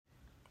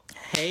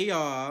Hey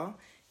y'all,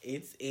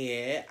 it's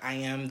Ed. I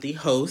am the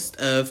host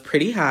of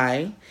Pretty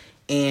High,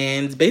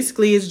 and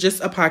basically it's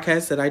just a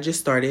podcast that I just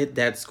started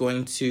that's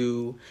going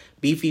to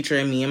be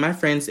featuring me and my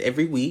friends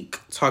every week,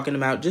 talking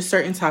about just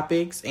certain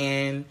topics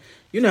and,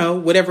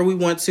 whatever we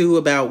want to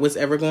about what's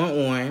ever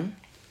going on.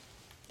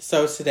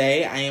 So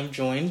today I am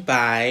joined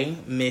by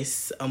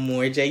Miss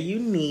Emorej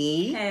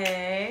Jerm.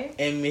 Hey.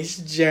 And Miss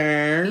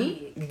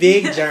Jerm.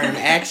 Big Jerm,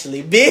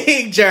 actually.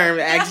 Big Jerm,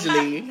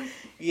 actually.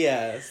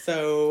 Yeah,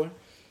 so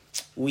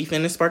we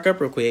finna spark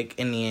up real quick,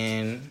 and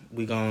then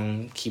we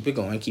gonna keep it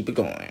going.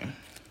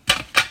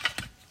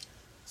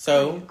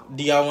 So,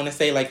 do y'all want to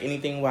say,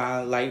 anything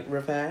while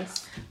real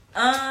fast?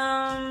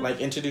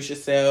 Introduce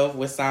yourself,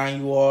 what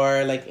sign you are,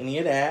 any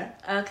of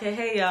that. Okay,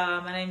 hey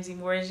y'all, my name's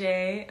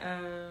Emorej.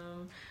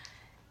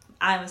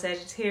 I'm a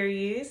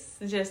Sagittarius,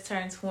 just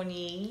turned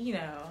 20,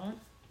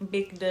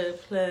 big dub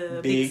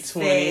club, Big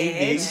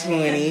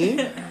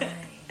 20.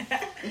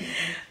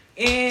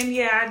 And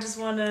yeah, I just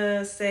want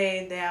to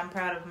say that I'm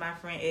proud of my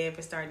friend Ed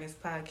for starting this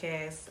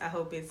podcast. I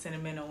hope it's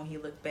sentimental when he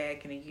look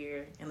back in a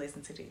year and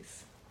listen to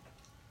this.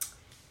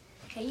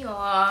 Hey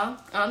y'all,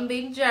 I'm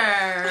Big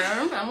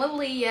Jerm. I'm a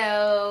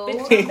Leo.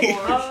 Of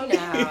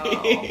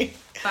course,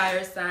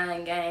 fire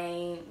sign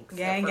gang.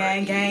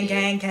 Gang.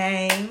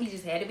 He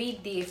just had to be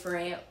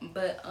different,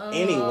 but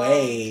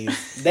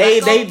anyways,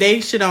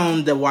 they shit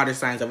on the water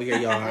signs over here,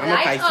 y'all. I'm a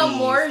Pisces.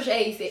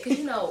 Emorej said,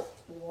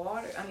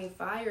 because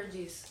fire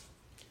just.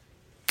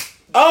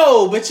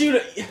 Oh, but you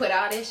put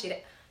all that shit out.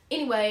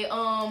 Anyway,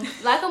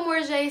 like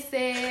Emorej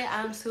said,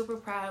 I'm super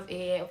proud of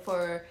Ed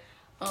for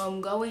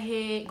going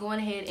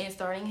ahead and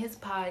starting his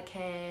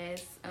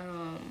podcast.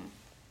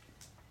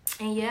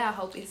 And yeah, I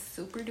hope it's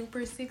super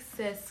duper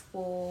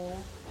successful.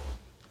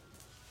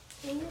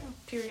 And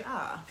yeah,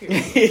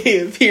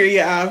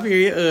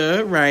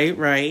 period.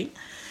 Right.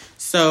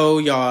 So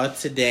y'all,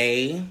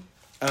 today,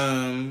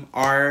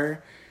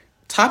 our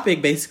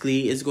topic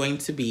basically is going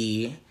to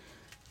be,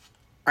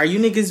 are you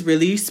niggas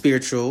really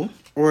spiritual,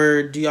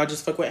 or do y'all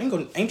just fuck with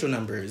angel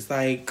numbers?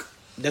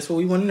 That's what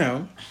we want to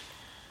know.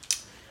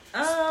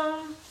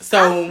 I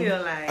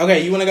feel like...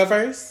 Okay, you want to go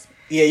first?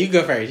 Yeah, you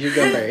go first.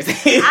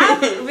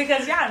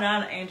 Because y'all know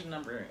I'm an angel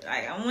number.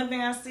 One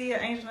thing I see an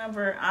angel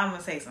number, I'm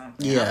going to say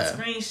something. Yeah. I'm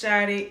going to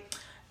screenshot it.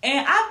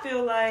 And I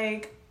feel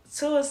like,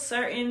 to a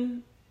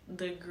certain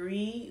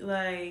degree,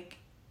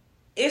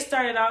 it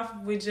started off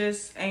with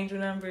just angel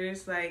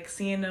numbers,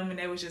 seeing them and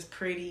they was just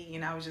pretty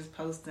and I was just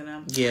posting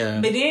them.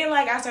 Yeah. But then,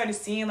 I started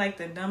seeing,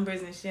 the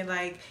numbers and shit,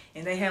 and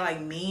they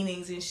had,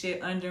 meanings and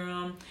shit under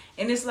them.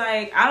 And it's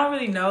I don't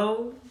really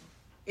know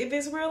if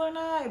it's real or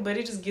not, but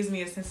it just gives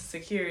me a sense of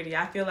security.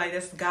 I feel like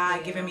that's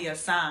God giving me a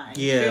sign.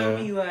 Yeah.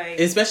 You feel me?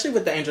 Especially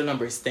what the angel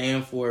numbers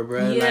stand for,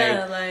 bro.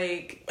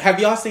 Yeah, have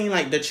y'all seen,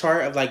 the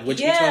chart of, what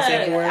each one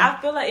stand for? I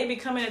feel like it be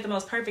coming at the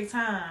most perfect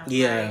time.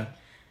 Yeah.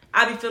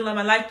 I be feeling like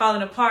my life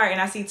falling apart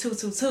and I see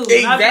 222.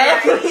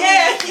 Exactly.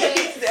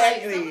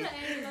 Exactly. Some of the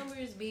angel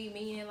numbers be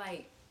meaning,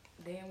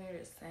 damn near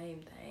the same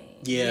thing.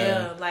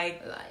 Yeah.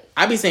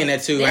 I be saying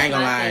that too. I ain't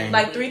gonna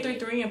lie.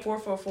 333 and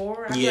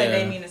 444. I feel like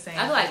they mean the same.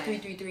 I feel like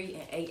 333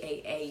 and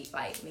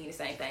 888 mean the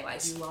same thing.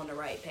 You on the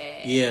right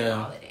path. Yeah. And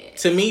all of that.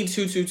 To me,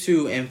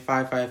 222 and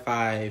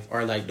 555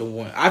 are the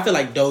one. I feel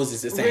like those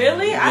is the same.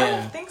 Really? Yeah. I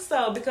don't think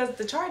so, because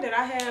the chart that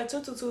I have,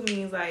 222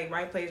 means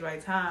right place,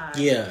 right time.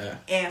 Yeah.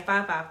 And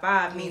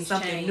 555 means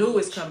something change. New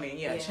is coming.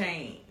 Yeah,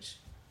 change.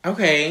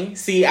 Okay,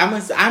 see, I'm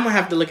gonna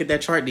have to look at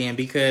that chart then,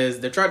 because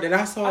the chart that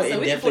I saw, it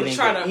definitely pull the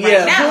chart up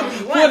right now.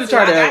 Pull the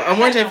chart up. I'm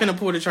finna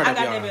pull the chart up,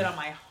 I got y'all. that bit on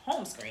my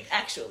home screen,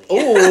 actually.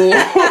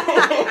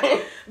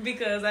 Oh,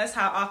 because that's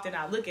how often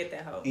I look at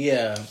that hoe.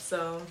 Yeah.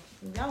 So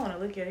if y'all want to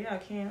look at it, y'all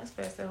can. Let's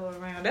pass that hoe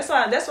around. That's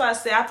why I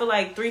say I feel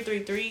like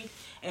 333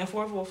 and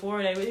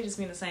 444, they really just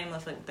mean the same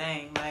motherfucking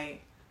thing.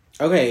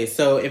 Okay,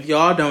 so if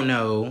y'all don't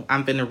know,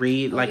 I'm finna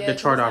read the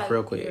chart off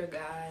real quick. Your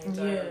guides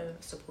are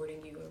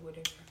supporting you or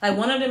whatever.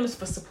 One of them is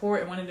for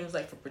support and one of them is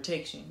for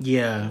protection.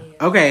 Yeah.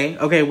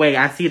 Okay, wait,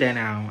 I see that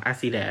now.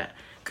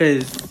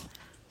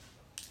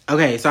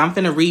 Okay, so I'm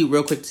finna read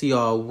real quick to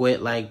y'all what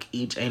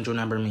each angel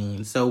number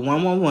means. So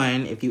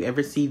 111, if you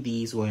ever see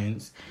these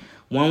ones,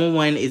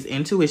 111 is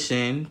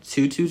intuition,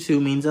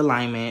 222 means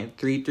alignment,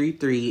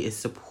 333 is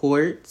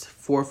support,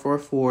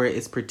 444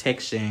 is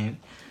protection,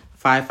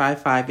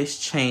 555 is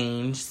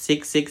change,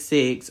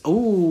 666.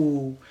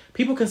 Ooh,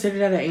 people consider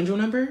that an angel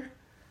number?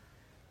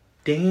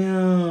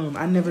 Damn,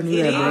 I never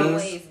knew that, bro.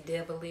 Always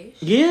devilish.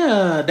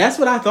 Yeah, that's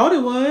what I thought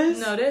it was.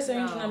 No, that's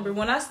an angel number.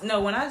 When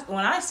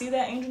I see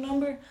that angel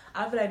number,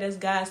 I feel like that's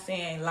God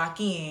saying,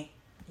 lock in.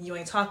 You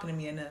ain't talking to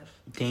me enough.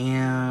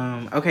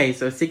 Damn. Okay,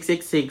 so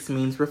 666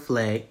 means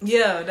reflect.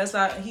 Yeah, that's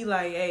why he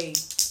hey.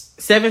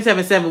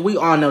 777, we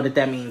all know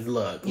that means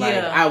look.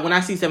 Yeah. When I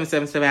see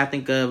 777, I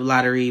think of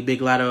lottery,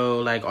 big lotto,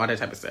 all that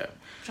type of stuff.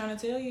 I'm trying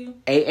to tell you.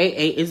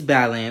 888 is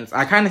balance.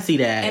 I kind of see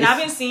that. And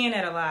I've been seeing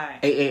that a lot.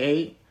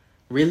 888?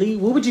 Really?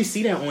 What would you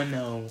see that on,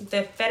 though?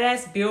 That fat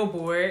ass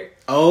billboard.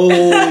 Oh,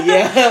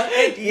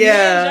 yeah.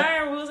 Yeah.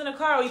 Jerm, we was in a the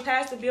car. We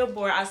passed the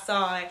billboard. I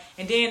saw it.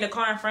 And then the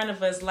car in front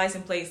of us,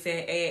 license plate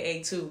said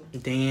AAA too.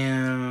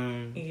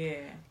 Damn. Yeah.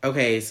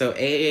 Okay, so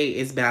AAA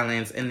is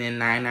balance, and then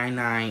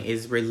 999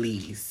 is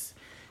release.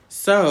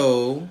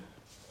 So,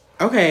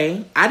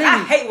 okay.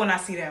 I hate when I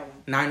see that one.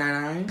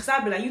 999? Because I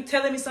be like, you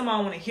telling me something I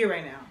don't want to hear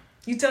right now.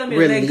 You telling me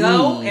Release. to let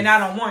go, and I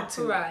don't want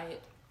to. Right.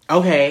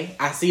 Okay,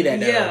 I see that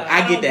though. Yeah,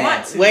 I get that.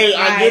 Want to. Wait,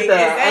 like, I get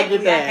that. Exactly. I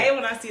get that. I hate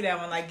when I see that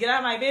one. Like, get out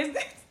of my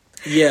business.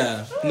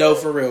 Yeah. No,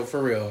 for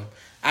real.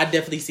 I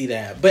definitely see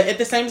that. But at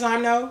the same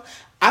time, though,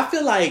 I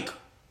feel like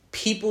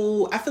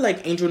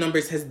angel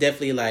numbers has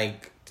definitely,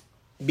 like,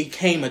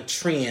 became a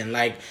trend.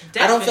 Like,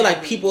 definitely. I don't feel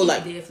like people,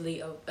 like...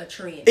 Definitely a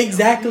trend.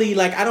 Exactly.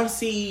 Like, I don't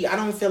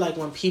feel like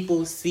when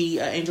people see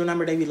an angel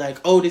number, they be like,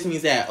 oh, this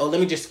means that. Oh, let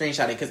me just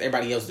screenshot it because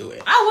everybody else do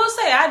it. I will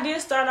say, I did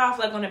start off,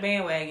 like, on the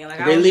bandwagon. Like,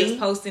 really? I was just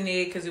posting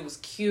it because it was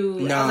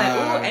cute. Nah. I was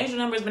like, ooh, angel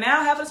numbers. But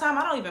now, half the time,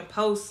 I don't even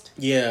post.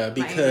 Yeah,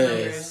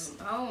 because...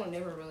 I don't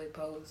never really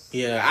post.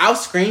 Yeah, I'll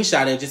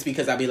screenshot it just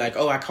because I'll be like,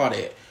 oh, I caught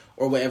it.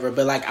 Or whatever.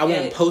 But, like, I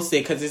won't post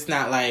it because it's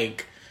not,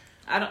 like...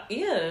 I don't.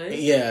 Yeah.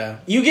 Yeah.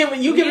 You get what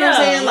I'm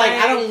saying? Like,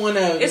 I don't want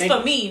to. It's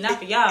for me, not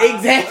for y'all.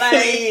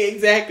 Exactly,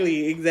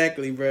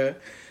 bruh.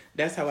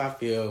 That's how I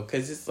feel.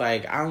 Because it's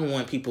like, I don't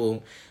want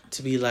people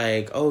to be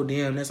like, oh,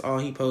 damn, that's all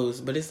he posts.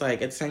 But it's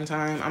like, at the same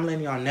time, I'm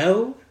letting y'all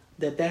know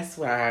that that's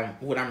what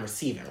I'm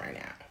receiving right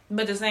now.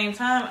 But at the same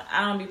time,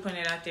 I don't be putting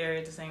it out there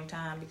at the same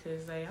time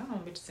because, like, I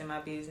don't bitches in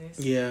my business.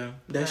 Yeah,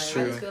 that's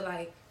true. I just feel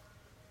like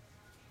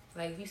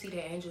if you see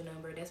that angel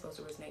number, that's supposed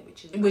to resonate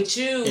with you. With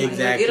you.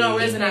 Exactly. It don't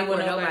resonate with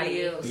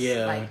nobody else.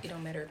 Yeah. Like, it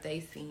don't matter if they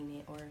seen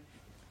it or...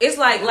 It's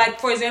like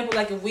for example,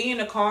 like if we in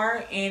the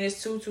car and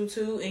it's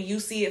 222 and you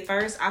see it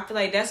first, I feel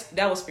like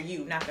that was for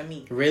you, not for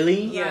me.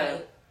 Really? Yeah.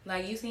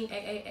 Like you seen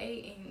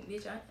 888 and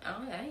bitch,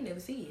 I ain't never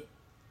see it.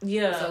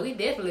 Yeah. So it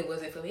definitely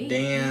wasn't for me.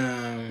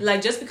 Damn.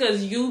 Like just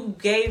because you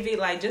gave it,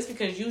 like just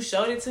because you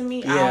showed it to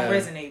me, I don't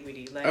resonate with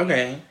it. Like,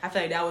 okay. I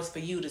feel like that was for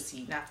you to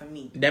see, not for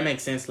me. That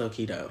makes sense, low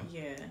key though.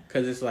 Yeah.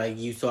 Because it's like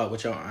you saw it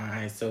with your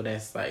eyes, so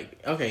that's like,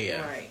 okay,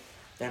 yeah. Right.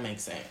 That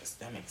makes sense.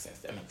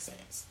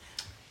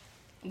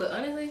 But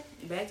honestly,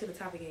 back to the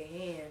topic at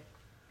hand.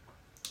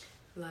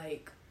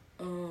 Like,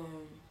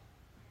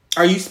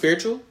 are you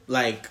spiritual?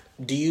 Like,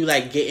 do you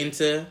like get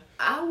into?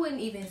 I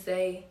wouldn't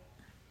say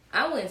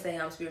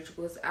I'm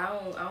spiritual because I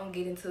don't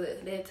get into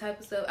that type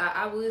of stuff.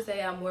 I would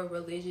say I'm more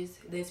religious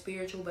than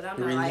spiritual, but I'm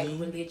not like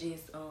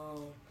religious.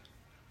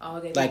 All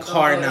that like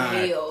hard not.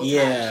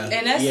 Yeah.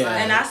 And that's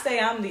and I say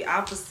I'm the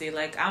opposite.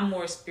 Like I'm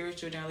more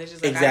spiritual than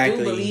religious. Like exactly. I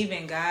do believe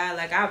in God.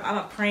 Like I'm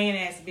a praying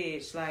ass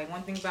bitch. Like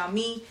one thing about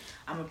me,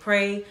 I'm gonna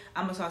pray.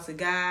 I'm gonna talk to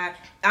God.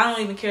 I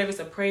don't even care if it's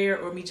a prayer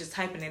or me just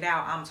typing it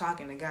out. I'm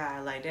talking to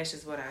God. Like that's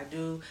just what I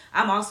do.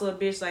 I'm also a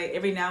bitch. Like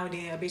every now and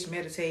then a bitch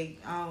meditate.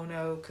 I don't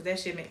know, cause that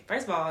shit.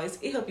 First of all,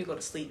 it help you go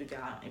to sleep if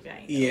y'all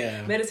ain't.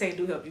 Yeah. Meditate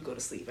do help you go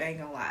to sleep. I ain't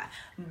gonna lie,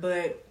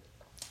 but.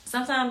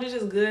 Sometimes it's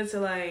just good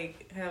to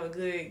like have a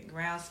good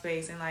ground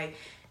space and like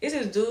it's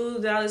this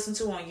dude that I listen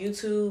to on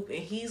YouTube and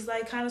he's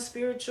like kind of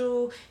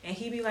spiritual and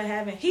he be like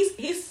having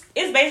it's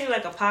basically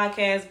like a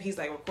podcast but he's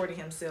like recording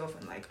himself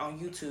and like on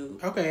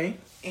YouTube. Okay.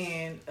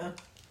 And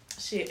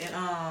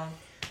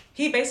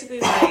he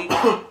basically like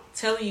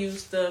telling you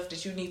stuff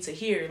that you need to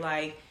hear.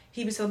 Like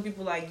he be telling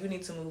people like you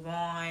need to move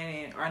on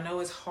and or I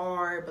know it's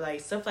hard but like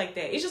stuff like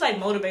that. It's just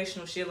like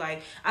motivational shit.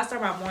 Like I start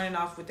my morning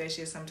off with that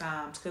shit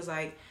sometimes because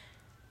like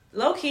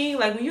low key,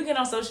 like when you get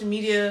on social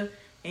media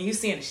and you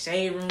see in the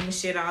shade room and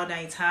shit all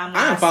night time,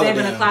 like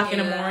 7 o'clock in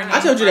the morning. I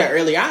told you that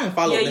earlier. I didn't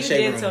follow the shade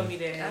room. Yeah, you did tell me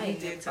that. I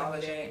did follow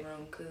the shade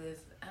room because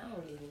I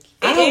don't even care.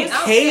 I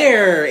don't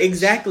care.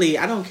 Exactly.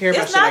 I don't care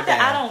about shit like that. It's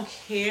not that I don't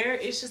care.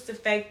 It's just the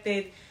fact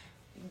that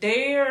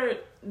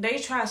they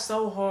try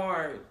so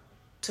hard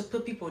to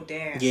put people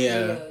down.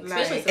 Yeah.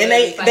 Like, and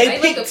they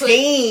pick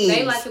teams.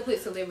 They like to put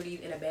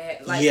celebrities in a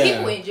bad, like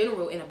people in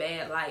general in a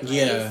bad light.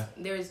 Like,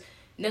 there's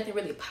nothing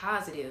really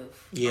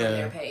positive on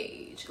their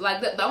page.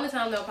 Like the only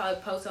time they'll probably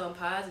post something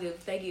positive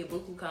if they get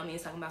buku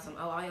comments talking about some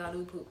all y'all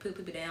do put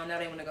people down. Now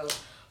they want to go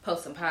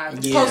post some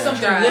positive. Post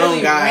something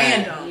literally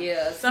random.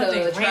 Yeah,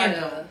 something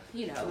random.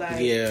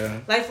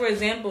 Like for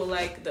example,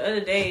 like the other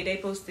day they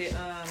posted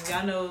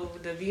y'all know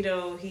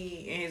DeVito,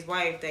 he and his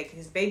wife that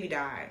his baby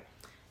died.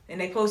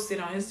 And they posted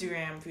on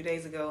Instagram a few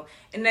days ago.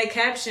 And that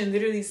caption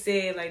literally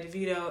said like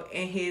DeVito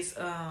and his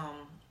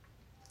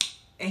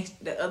and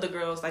the other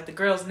girls, like the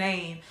girl's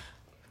name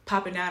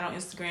popping out on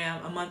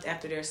Instagram a month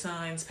after their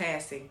son's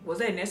passing. Was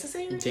that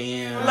necessary?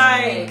 Damn.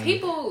 Like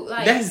people,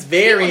 like that's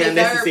very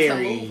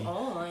unnecessary. To move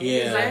on.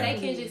 Yeah. Like they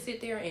can't just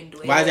sit there and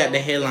dwell. Why is that the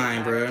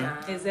headline, bro?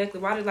 Exactly.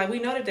 Why did we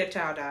know that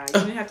child died?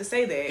 You didn't have to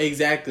say that.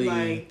 Exactly.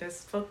 Like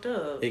that's fucked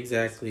up.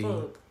 Exactly.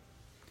 Fuck.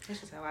 That's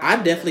just how I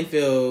definitely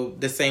feel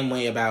the same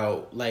way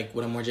about like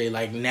with Emorej.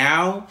 Like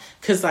now,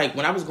 cause like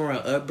when I was growing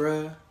up,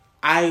 bruh.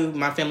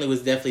 My family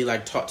was definitely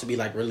like taught to be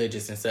like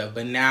religious and stuff,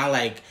 but now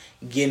like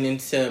getting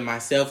into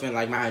myself and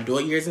like my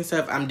adult years and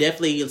stuff, I'm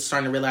definitely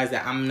starting to realize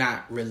that I'm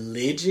not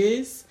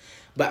religious,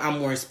 but I'm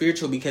more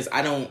spiritual because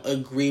I don't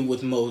agree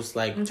with most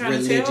like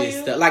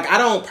religious stuff. Like I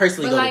don't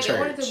personally go to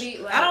church.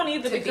 I don't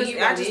either because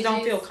I just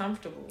don't feel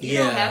comfortable. You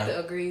don't have to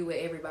agree with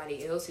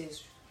everybody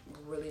else's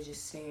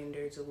religious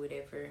standards or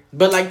whatever.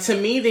 But like to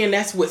me, then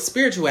that's what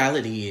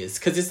spirituality is,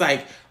 because it's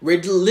like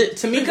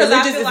to me,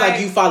 religious is like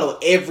you follow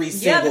every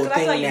single thing. I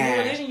feel like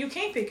religion you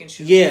can't pick and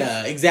choose.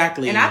 Yeah,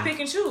 exactly. And I pick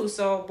and choose,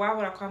 so why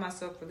would I call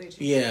myself religious?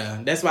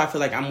 Yeah, that's why I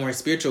feel like I'm more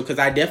spiritual, because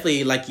I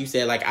definitely, like you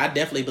said, like I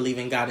definitely believe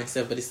in God and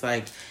stuff, but it's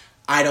like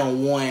I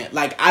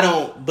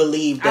don't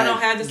believe that I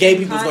don't have the gay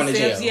same people's going to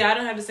jail. Yeah, I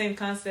don't have the same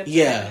concept.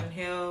 Yeah, in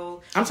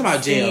hell. I'm talking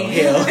about jail.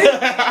 Hell, you're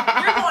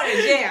going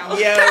to jail.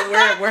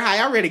 Yeah, we're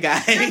high already,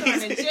 guys. You're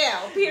going to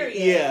jail. Period.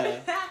 Yeah,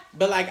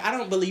 but like I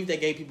don't believe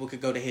that gay people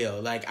could go to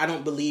hell. Like I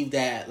don't believe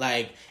that.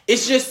 Like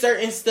it's just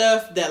certain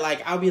stuff that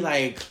like I'll be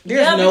like,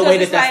 there's no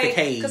way that's the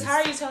case. Because how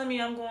are you telling me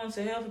I'm going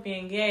to hell for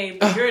being gay,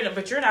 but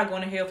you're not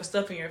going to hell for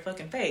stuffing your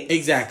fucking face?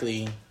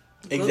 Exactly.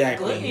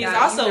 Gluttony is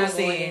also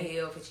saying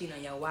hell for cheating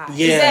on your wife.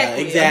 Yeah,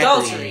 exactly.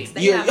 Adultery.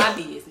 Stay out my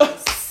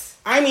business.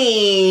 I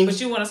mean, but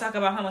you want to talk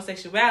about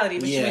homosexuality,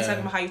 but you ain't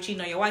talking about how you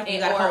cheating on your wife and you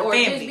got a whole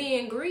family. Or just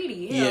being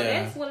greedy. Hell,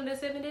 that's one of the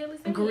 7 deadly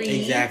sins.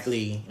 Greed.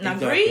 Exactly. Now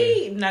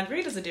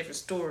greed is a different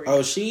story.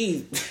 Oh,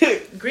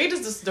 greed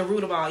is the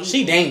root of all evil.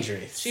 She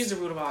dangerous. She's the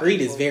root of all greed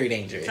evil. Is very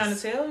dangerous. I'm trying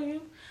to tell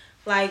you,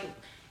 like,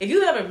 if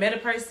you ever met a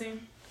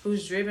person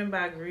who's driven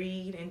by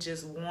greed and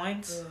just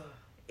wants.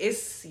 It's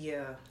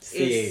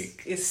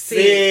sick. It's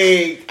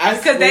sick.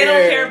 Because they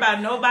don't care about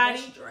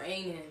nobody.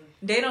 Draining.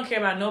 They don't care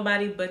about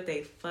nobody but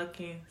they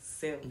fucking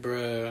self.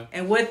 Bruh.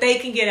 And what they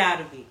can get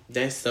out of it.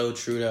 That's so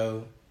true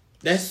though.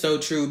 That's so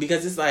true,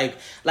 because it's like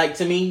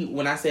to me,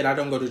 when I said I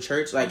don't go to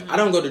church, like I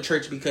don't go to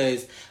church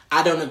because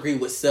I don't agree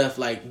with stuff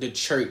like the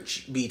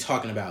church be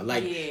talking about.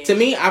 Like to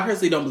me, I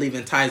personally don't believe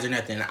in tithes or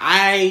nothing.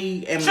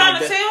 I am trying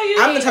to tell you.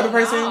 I'm the type of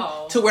person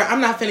to where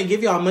I'm not finna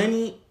give y'all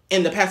money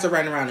and the pastor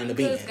riding around in the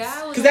Benz.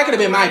 Because that could have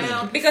been my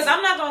Benz. Because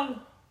I'm not going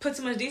to put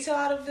too much detail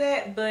out of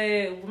that,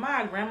 but with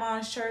my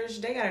grandma's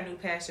church, they got a new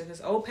pastor. This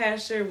old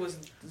pastor was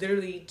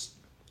literally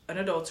an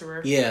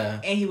adulterer.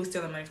 Yeah. And he was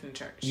stealing money from the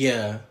church.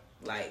 Yeah.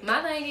 Like,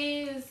 my thing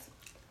is,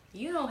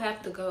 you don't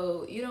have to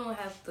go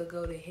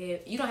to heaven.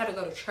 You don't have to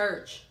go to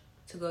church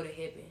to go to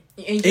heaven.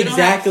 And you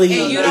exactly.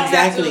 And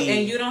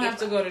you don't have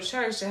to go to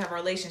church to have a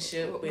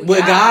relationship with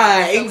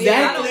God. So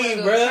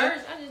exactly, bro.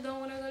 I just don't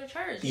want to go to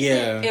church.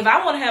 Yeah. If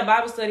I want to have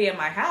Bible study at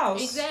my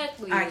house,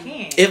 exactly, I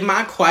can. If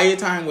my quiet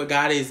time with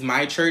God is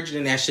my church,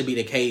 then that should be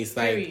the case.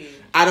 Like, period.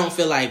 I don't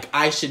feel like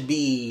I should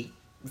be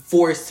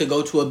forced to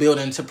go to a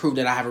building to prove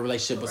that I have a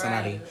relationship with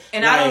somebody.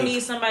 And I don't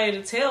need somebody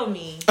to tell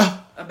me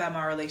about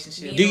my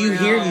relationship. Do you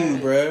hear you,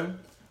 bro?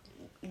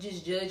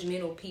 Just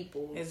judgmental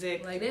people.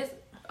 Exactly. Like, that's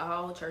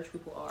all church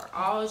people are.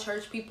 All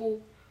church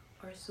people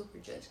are super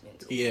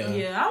judgmental. Yeah.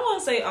 Yeah, I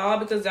won't say all,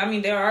 because I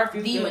mean there are a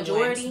few. The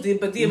majority.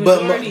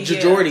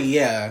 Majority,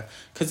 yeah.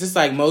 Because it's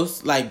like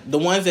most, like the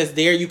ones that's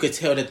there, you could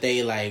tell that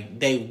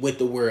they with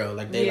the world.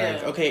 Like they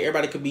like, okay,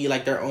 everybody could be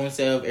like their own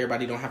self.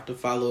 Everybody don't have to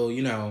follow,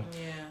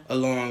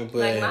 along.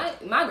 But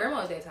like my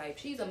grandma's that type.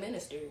 She's a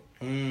minister,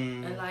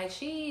 and like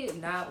she is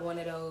not one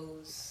of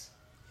those.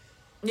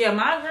 Yeah,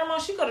 my grandma,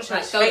 she go to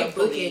church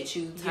faithfully. Book at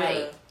you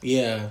type.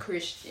 Yeah.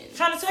 Christian. I'm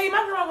trying to tell you,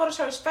 my grandma go to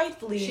church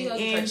faithfully,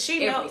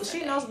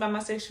 she knows about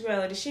my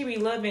sexuality. She be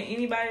loving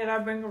anybody that I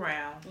bring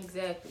around.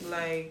 Exactly.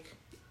 Like.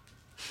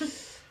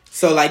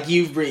 So like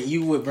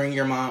you would bring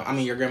your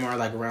grandma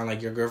like around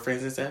like your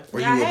girlfriends and stuff, or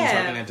you would be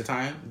talking at the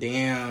time.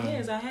 Damn.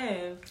 Yes, I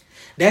have.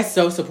 That's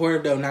so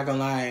supportive though. Not gonna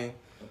lie.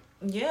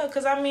 Yeah,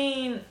 because I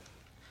mean,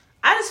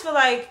 I just feel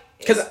like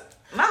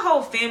my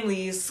whole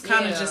family is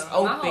kind of just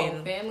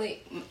open.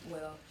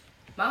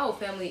 My whole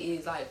family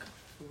is like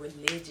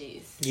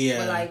religious. Yeah.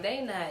 But like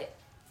they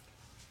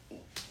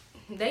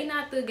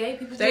not the gay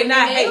people. They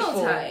not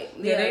hateful. Type.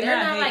 Yeah,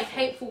 they're not like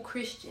hateful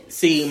Christians.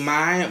 See,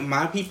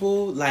 my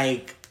people,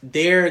 like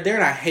they're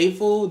not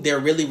hateful. They're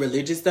really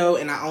religious though,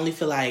 and I only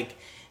feel like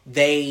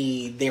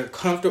they're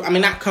comfortable. I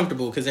mean, not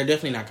comfortable, because they're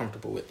definitely not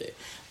comfortable with it.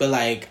 But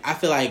like I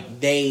feel like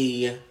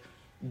they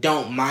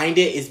don't mind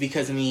it is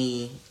because of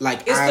me.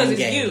 Like it's I'm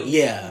gay. You.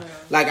 Yeah.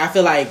 Like I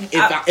feel like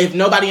if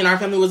nobody in our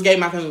family was gay,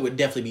 my family would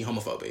definitely be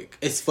homophobic.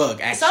 It's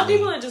fuck. Actually, some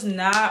people are just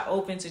not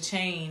open to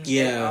change.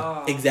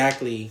 Yeah,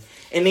 exactly.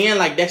 And then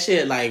like that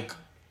shit, like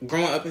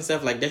growing up and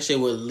stuff, like that shit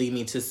would lead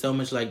me to so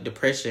much like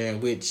depression,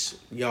 which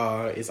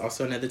y'all is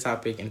also another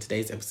topic in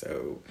today's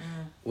episode,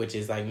 which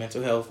is like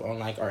mental health on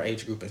like our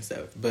age group and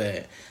stuff.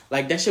 But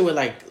like that shit would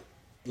like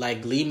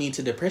lead me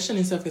to depression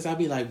and stuff, because I'd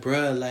be like,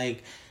 bruh,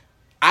 like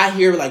I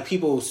hear like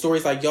people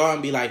stories like y'all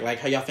and be like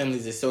how y'all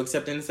families is so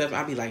accepting and stuff.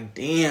 I'd be like,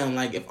 damn,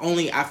 like if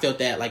only I felt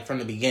that like from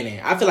the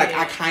beginning. I feel like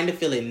I kind of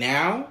feel it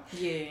now.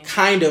 Yeah.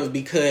 Kind of,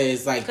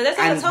 because like that's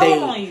like a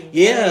toll on you.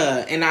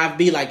 Yeah, and I'd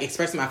be like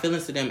expressing my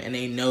feelings to them, and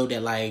they know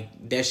that like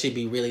that should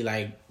be really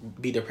like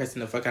be depressing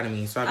the fuck out of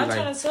me. So I'm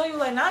trying to tell you,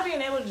 like, not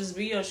being able to just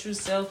be your true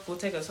self will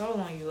take a toll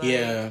on you. Like,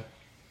 yeah.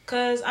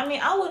 Cause I mean,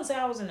 I wouldn't say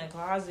I was in the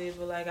closet,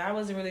 but like I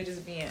wasn't really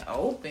just being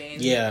open.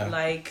 Yeah.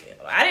 Like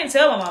I didn't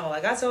tell my mama.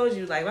 Like I told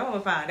you, like my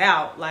mama found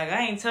out. Like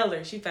I ain't tell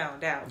her. She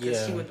found out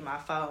because she went to my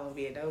phone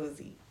being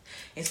nosy,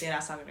 and said I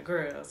was talking to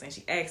girls, and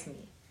she asked me,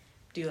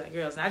 "Do you like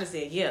girls?" And I just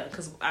said, "Yeah,"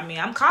 cause I mean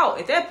I'm caught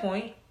at that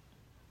point.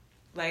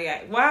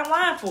 Like what I'm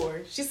lying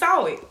for? She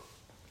saw it.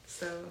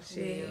 So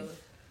she. Yeah.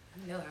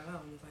 I know how my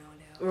mama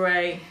found out.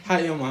 Right. How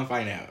did your mom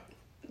find out?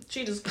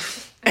 She just.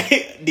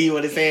 Do you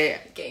want to say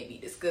it? Can't be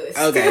discussed.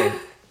 Okay.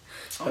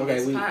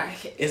 Okay,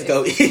 it's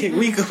go.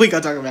 we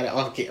gonna talk about it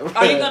off camera.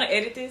 Are you gonna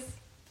edit this?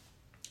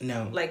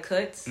 No. Like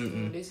cuts?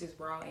 This is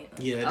raw and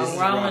yeah, this is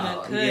raw and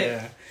uncut.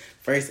 Yeah.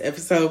 First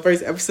episode.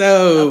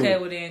 Okay,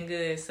 well then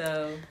good.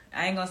 So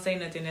I ain't gonna say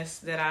nothing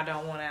that I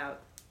don't want out.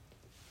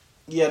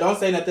 Yeah, don't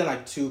say nothing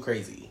like too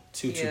crazy.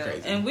 Too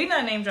crazy. And we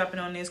not name dropping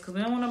on this because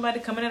we don't want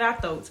nobody coming at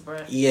our throats,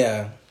 bro.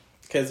 Yeah.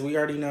 Because we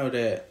already know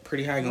that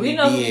Pretty High gonna be We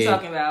know big. who we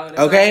talking about.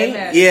 That's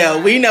okay?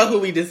 Yeah, we know who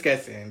we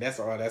discussing. That's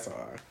all.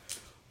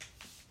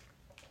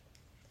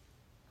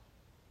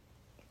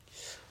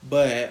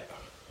 But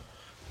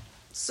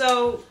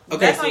so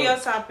that's on your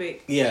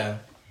topic. Yeah.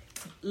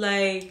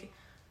 Like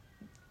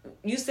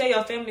you say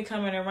your family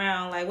coming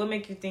around, like what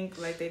make you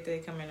think like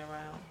they coming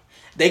around?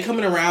 They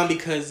coming around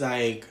because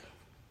like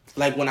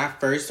when I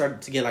first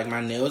started to get like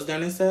my nails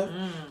done and stuff,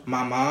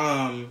 my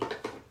mom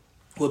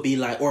would be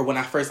like, or when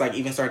I first like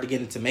even started to get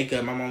into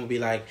makeup, my mom would be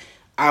like,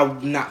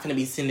 I'm not finna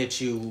be sitting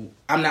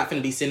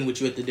with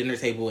you at the dinner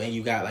table and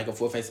you got like a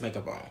full face of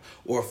makeup on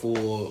or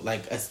full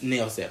like a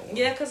nail set on.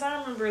 Yeah, cause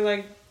I remember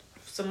like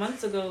some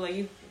months ago,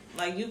 you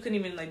couldn't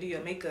even like do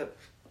your makeup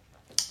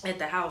at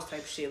the house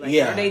type shit. Like,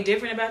 are they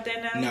different about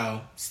that now?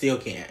 No, still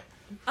can't.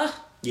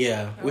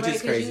 Yeah, which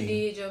is crazy. You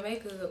did your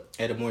makeup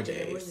at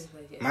Emorej.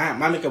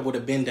 My makeup would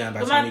have been done by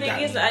the time you got me. But my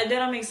thing is, that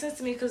don't make sense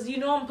to me because you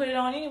know I'm gonna put it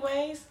on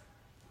anyways.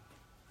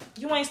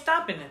 You ain't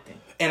stopping nothing.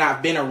 And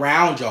I've been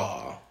around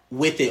y'all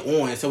with it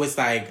on, so it's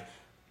like,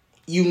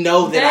 you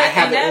know that I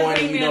have it on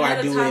and you know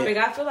I do it.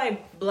 I feel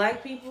like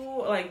black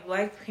people, like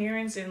black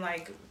parents and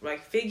like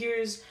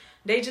figures,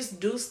 they just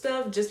do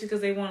stuff just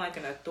because they want like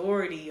an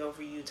authority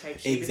over you type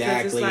shit.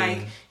 Exactly. Because it's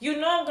like, you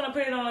know I'm gonna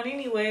put it on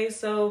anyway,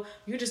 so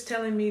you're just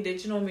telling me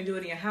that you don't want me to do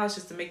it in your house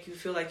just to make you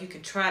feel like you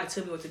can try to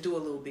tell me what to do a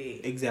little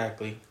bit.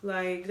 Exactly.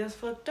 Like, that's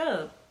fucked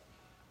up.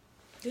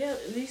 Yeah,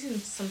 you see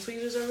some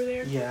tweezers over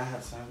there? Yeah, I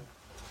have some.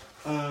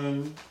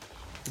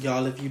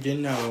 Y'all, if you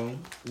didn't know,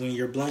 when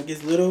your blunt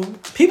gets little,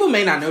 people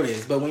may not know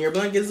this, but when your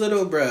blunt gets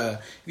little, bruh,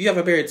 if you have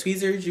a pair of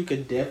tweezers, you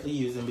could definitely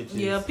use them bitches.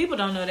 Yeah, people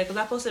don't know that because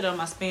I posted it on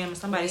my spam and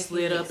somebody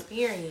slid up.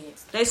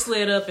 They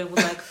slid up and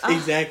was like, oh.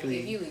 Exactly.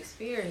 If you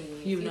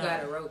experience, you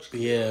got a roach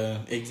clip. Yeah,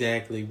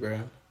 exactly,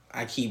 bruh.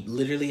 I keep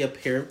literally a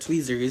pair of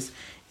tweezers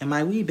in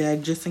my weed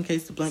bag just in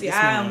case the blunt gets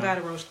small. I don't got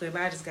a roach clip.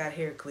 I just got a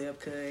hair clip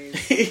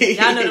because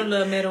y'all know them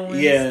little metal ones.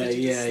 Yeah, that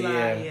you yeah, slide.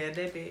 yeah. Yeah,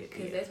 that bit.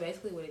 Because that's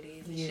basically what it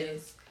is. It's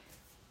just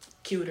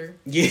cuter.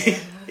 Yeah,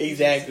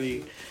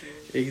 exactly.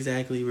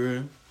 Exactly,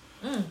 bro.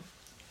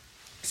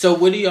 So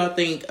what do y'all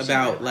think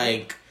about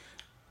like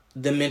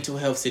the mental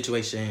health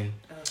situation?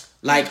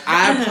 Like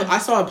I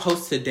saw a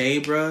post today,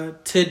 bro.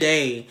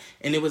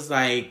 And it was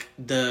like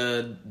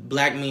the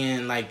black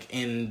man like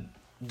in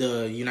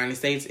the United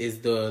States is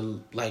the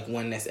like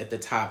one that's at the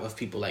top of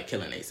people like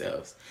killing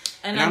themselves.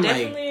 And I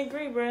definitely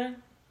agree, bro.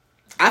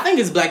 I think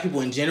it's black people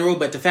in general,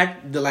 but the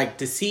fact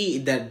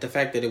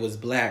that it was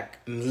black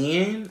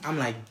men, I'm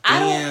like,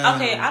 damn.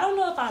 I don't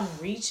know if I'm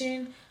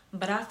reaching,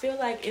 but I feel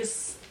like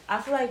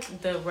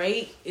the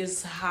rate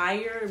is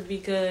higher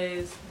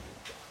because,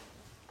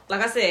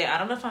 like I said, I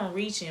don't know if I'm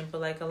reaching,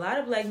 but like a lot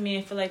of black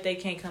men feel like they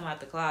can't come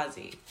out the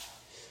closet,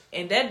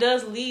 and that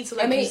does lead to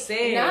you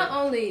said, not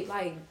only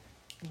like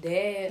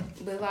that,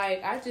 but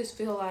like I just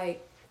feel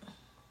like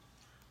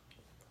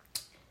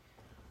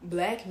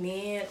black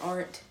men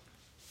aren't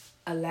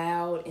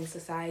allowed in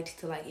society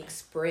to like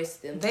express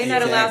them. They're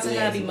not allowed to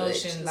have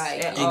emotions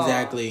like at all.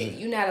 Exactly.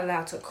 You're not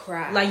allowed to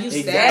cry. Like you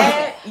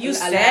sad, you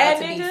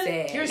sad, nigga.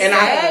 Sad. You're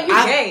sad. You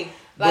gay.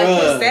 Like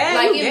bruh, sad,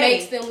 like it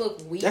makes them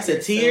look weak. That's a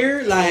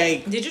tear.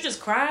 Like, did you just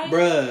cry,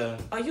 bruh?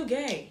 Are you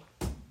gay?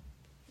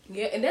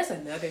 Yeah, and that's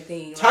another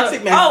thing.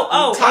 Toxic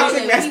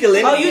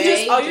masculinity.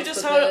 You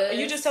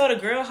just told a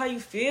girl how you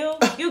feel.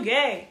 You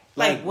gay.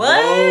 Like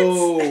what?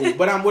 Whoa,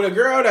 but I'm with a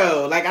girl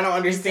though. Like I don't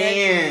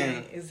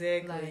understand.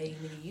 Exactly. Like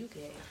you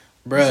gay,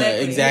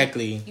 bruh.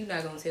 Exactly. You're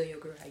not gonna tell your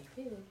girl how you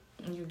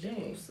feel. You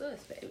gay, sus,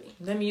 baby.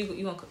 Let me.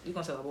 You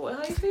gonna tell a boy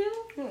how you feel?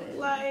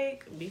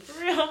 Like be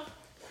for real.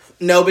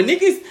 No, but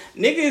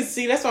niggas.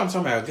 See, that's what I'm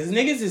talking about. Because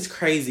niggas is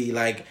crazy.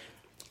 Like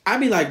I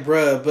be like,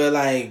 bruh, but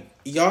like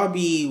y'all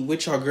be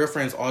with your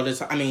girlfriends all the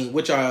time. I mean,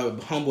 with your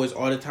homeboys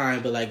all the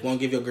time, but like won't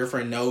give your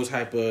girlfriend no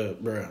type of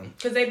bruh.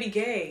 Because they be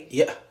gay.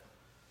 Yeah.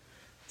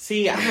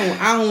 See,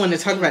 I don't want to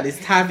talk about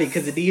this topic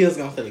because the deal's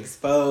gonna feel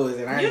exposed.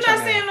 And you're not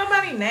saying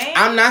nobody's name.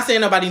 I'm not saying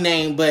nobody's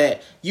name,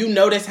 but you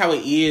know that's how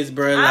it is,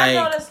 bro. I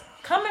know that's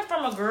coming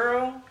from a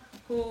girl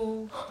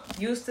who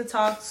used to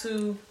talk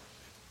to,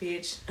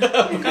 bitch.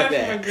 Coming from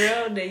a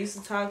girl that used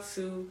to talk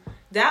to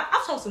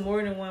I've talked to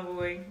more than one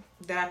boy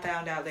that I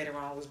found out later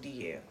on was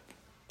DL.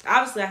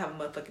 Obviously, I have a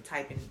motherfucking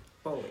type in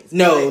boys.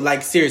 No,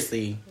 like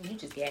seriously. You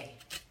just gay.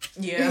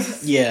 Yeah.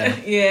 Yeah.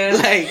 Yeah.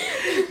 Like,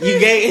 you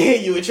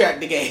gay, you attract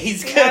the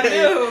gays. I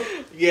do.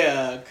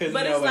 Yeah.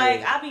 But it's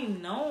like, I be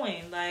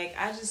knowing, like,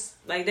 I just,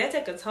 like, that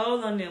take a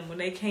toll on them when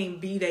they can't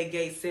be their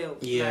gay self.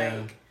 Yeah.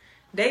 Like,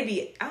 they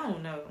be, I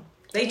don't know.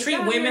 They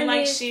treat women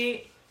like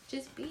shit.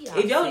 Just be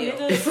If your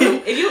niggas,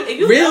 if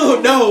you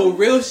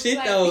real shit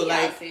like, though.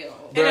 Like,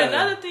 and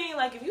another thing,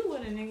 like, if you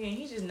with a nigga and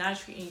he's just not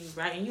treating you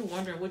right and you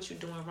wondering what you're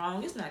doing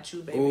wrong, it's not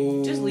you, baby.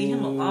 Ooh, just leave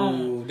him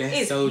alone. That's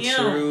it's so him.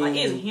 true. Like,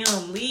 it's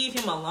him. Leave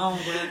him alone,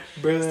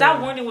 bro. Bruh.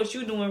 Stop wondering what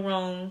you doing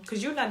wrong,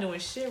 because you're not doing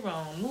shit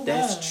wrong. Move on.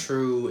 That's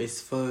true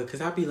as fuck.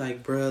 Because I be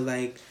like, bro,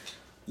 like,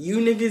 you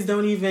niggas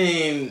don't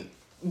even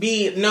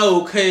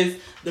because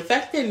the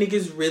fact that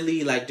niggas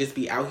really, like, just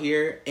be out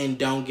here and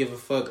don't give a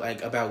fuck,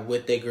 like, about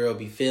what that girl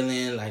be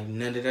feeling, like,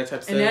 none of that type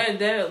of stuff. And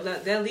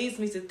that leads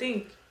me to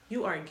think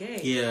you are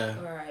gay.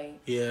 Yeah. Right.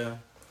 Yeah.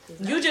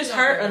 You just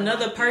hurt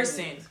another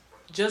person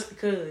just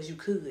because you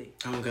could.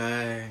 Oh,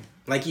 God.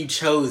 Like, you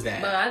chose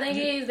that. But I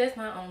think that's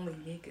not only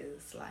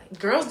niggas. Like,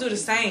 girls do the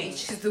same.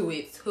 Bitches do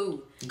it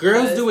too.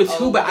 Girls do it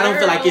too, but I don't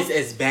feel like it's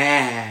as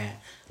bad.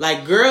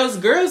 Like, girls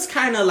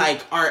kind of,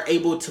 like, are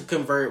able to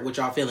convert with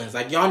y'all feelings.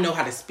 Like, y'all know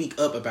how to speak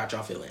up about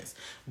y'all feelings.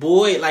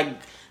 Boy, like,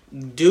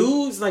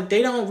 dudes, like,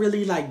 they don't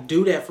really, like,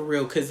 do that for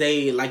real. Because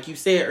they, like you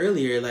said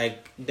earlier,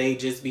 like, they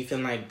just be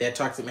feeling like that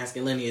toxic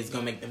masculinity is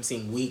going to make them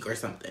seem weak or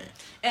something.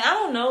 And I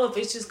don't know if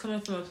it's just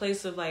coming from a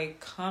place of, like,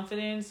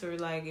 confidence or,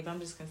 like, if I'm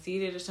just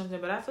conceited or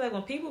something. But I feel like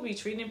when people be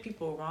treating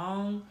people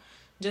wrong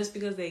just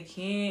because they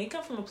can, it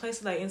comes from a place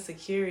of, like,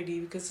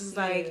 insecurity. Because it's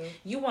like,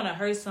 you want to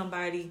hurt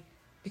somebody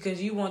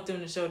because you want them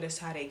to show that's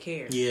how they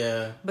care.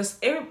 Yeah. But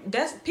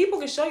people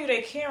can show you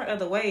they care in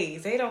other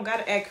ways. They don't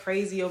gotta act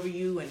crazy over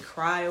you and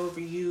cry over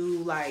you.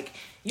 Like,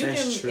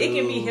 That's true. It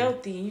can be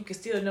healthy and you can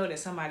still know that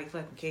somebody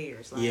fucking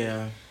cares. Like,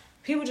 yeah.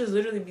 People just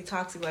literally be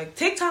toxic. Like,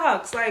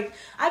 TikToks. Like,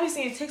 I be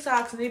seeing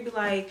TikToks and they be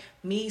like,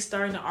 me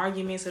starting an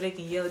argument so they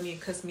can yell at me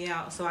and cuss me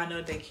out so I know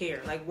that they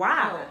care. Like,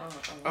 why?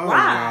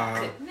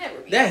 Why? Could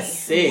never be. That's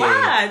sick.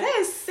 Why?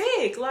 That's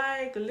sick.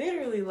 Like,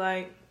 literally,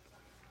 like,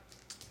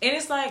 and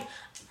it's like,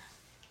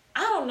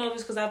 I don't know if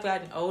it's because I've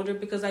gotten older,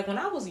 because, like, when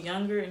I was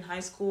younger in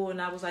high school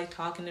and I was, like,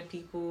 talking to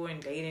people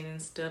and dating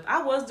and stuff,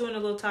 I was doing a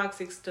little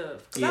toxic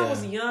stuff. Because I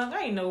was young.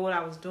 I didn't know what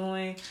I was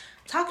doing.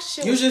 Toxic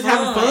shit you was just fun.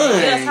 having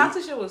fun. Yeah,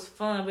 toxic shit was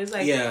fun. But it's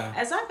like, Yeah.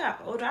 as I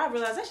got older, I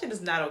realized that shit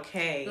is not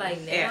okay. Like,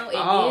 now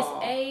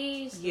at this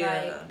age,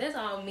 like, that's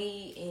all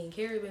me and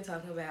Carrie been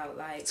talking about.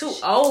 Like, too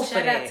old for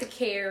shout that. out to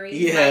Carrie.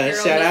 Yeah,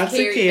 shout out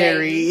to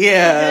Carrie.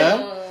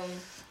 Yeah.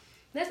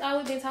 That's all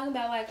we've been talking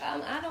about. Like,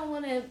 I don't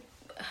want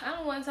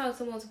to talk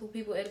to multiple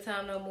people at a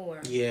time no more.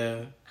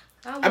 Yeah.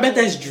 I bet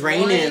that's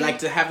draining, like,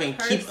 to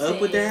keep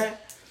up with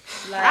that.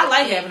 Like, I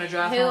like having a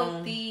drive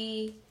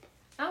healthy.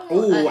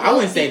 home. I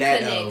wouldn't say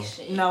that, though.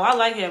 No, I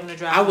like having a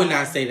drive I would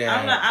not say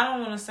that. I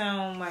don't want to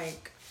sound,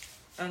 like,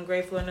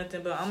 ungrateful or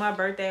nothing, but on my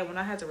birthday, when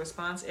I had to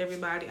respond to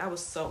everybody, I was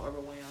so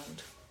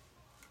overwhelmed.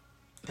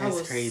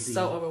 That's crazy.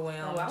 So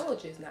overwhelmed. Oh, I would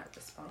just not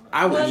respond.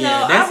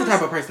 That's the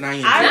type of person I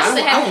am. I don't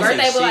say happy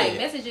birthday, say but, like, shit.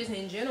 messages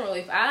in general.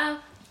 If I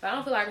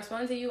don't feel like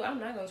responding to you, I'm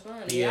not gonna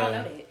respond to you. Y'all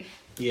know that.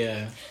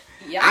 Yeah.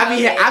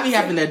 I be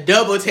having to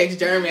double text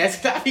Jeremy.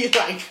 I be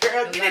like,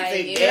 girl, get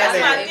it together. That's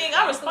my thing.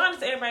 I responded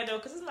to everybody though,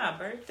 because it's my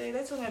birthday.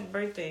 They told me happy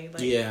birthday.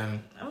 Like, yeah.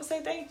 I'm gonna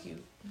say thank you.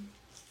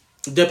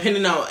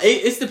 Depending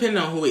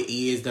on who it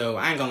is though.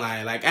 I ain't gonna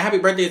lie. Like, a happy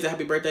birthday is a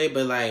happy birthday,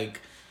 but,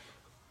 like,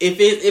 if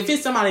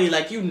it's somebody,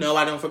 like, you know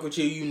I don't fuck with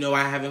you, you know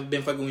I haven't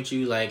been fucking with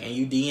you, like, and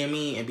you DM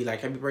me and be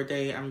like, happy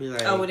birthday, I'm be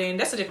like, oh, well then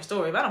that's a different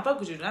story. If I don't fuck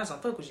with you, then I just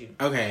don't fuck with you.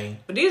 Okay.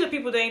 But these are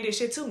people that ain't did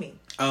shit to me.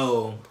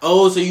 Oh,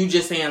 so you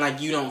just saying,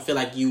 like, you don't feel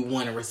like you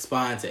want to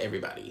respond to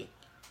everybody?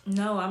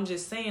 No, I'm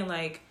just saying,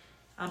 like,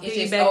 it's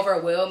just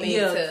overwhelming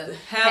to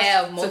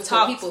have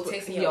multiple people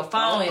texting your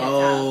phone at a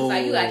time. It's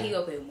like you gotta keep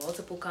up with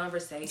multiple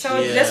conversations. So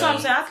that's what I'm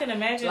saying. I couldn't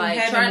imagine, like,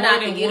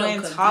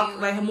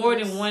 having more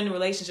than one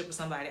relationship with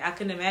somebody. I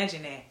couldn't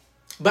imagine that.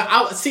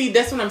 But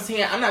that's what I'm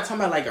saying. I'm not talking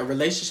about, like, a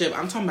relationship.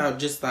 I'm talking about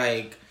just,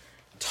 like,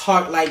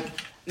 talk, like,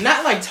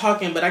 not like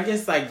talking, but I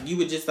guess, like, you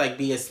would just, like,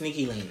 be a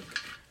sneaky link.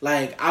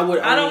 Like, I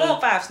don't want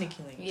 5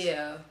 sneaky links.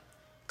 Yeah.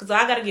 Because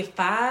I gotta give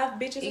 5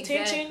 bitches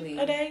attention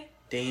a day.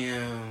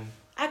 Damn.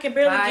 I can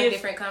barely 5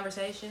 different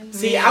conversations.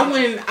 See, I'm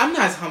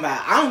not talking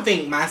about, I don't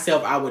think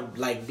myself I would,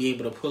 like, be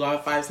able to pull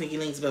off 5 sneaky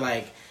links, but,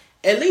 like,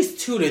 at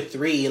least 2 to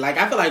 3. Like,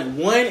 I feel like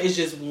 1 is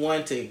just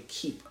one to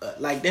keep,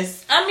 like,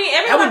 that's, I mean,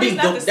 everybody's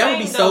not the same, that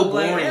would be so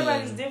boring. Like,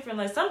 everybody's different.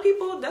 Like, some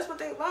people, that's what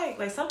they like.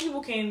 Like, some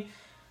people,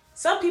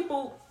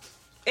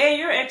 and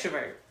you're an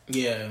extrovert.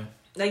 Yeah.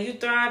 Like, you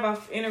thrive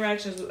off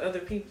interactions with other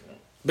people.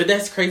 But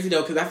that's crazy,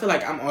 though, because I feel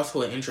like I'm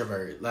also an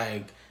introvert.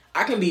 Like,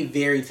 I can be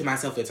very to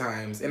myself at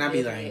times, and I'd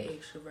be like,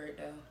 extrovert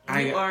though.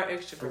 You are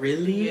extrovert.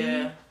 Really?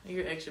 Yeah,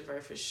 you're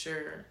extrovert for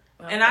sure.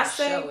 Well, and I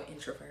say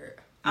introvert.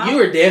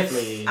 You are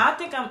definitely. I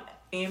think I'm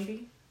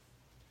ambi.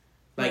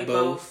 Like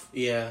both.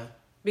 Yeah.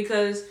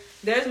 Because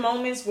there's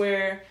moments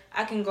where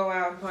I can go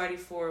out and party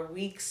for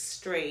weeks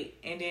straight,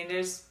 and then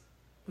there's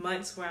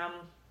months where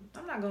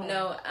I'm not going.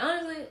 No,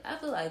 honestly, I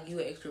feel like you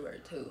an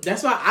extrovert too.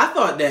 That's why I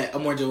thought that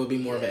Emorej would be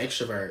more of an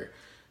extrovert.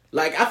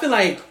 Like, I feel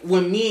like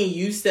when me and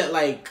you said,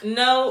 like...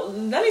 No,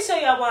 let me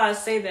tell y'all why I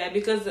say that.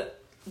 Because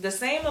the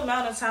same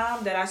amount of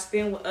time that I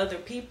spend with other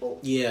people,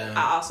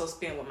 I also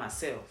spend with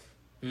myself.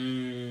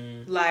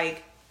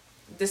 Like,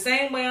 the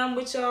same way I'm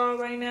with y'all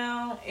right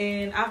now,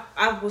 and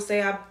I would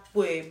say I've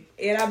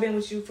been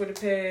with you for the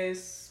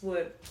past,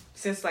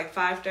 since like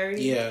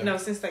 5:30? Yeah. No,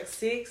 since like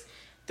 6,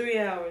 3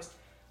 hours.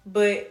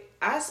 But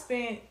I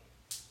spent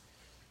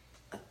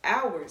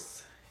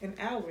hours and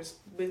hours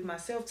with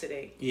myself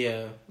today.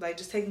 Yeah. Like,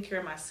 just taking care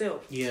of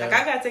myself. Yeah. Like,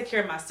 I gotta take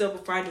care of myself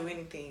before I do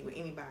anything with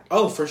anybody.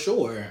 Oh, for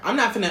sure. I'm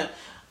not finna...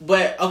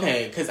 But,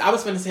 okay, because I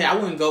was finna say I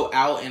wouldn't go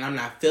out and I'm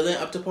not feeling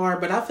up to par,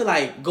 but I feel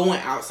like going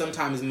out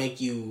sometimes make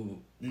you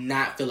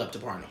not feel up to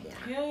par no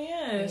more. Hell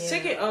yeah.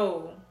 Sick it.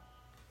 Oh.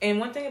 And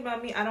one thing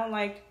about me, I don't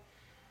like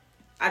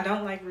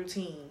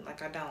routine.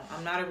 Like, I don't.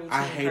 I'm not a routine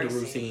person. I hate a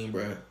routine,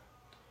 bro.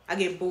 I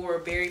get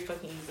bored very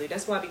fucking easily.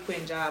 That's why I be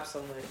quitting jobs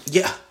so much.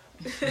 Yeah.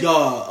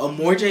 Y'all,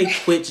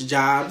 Emorej quits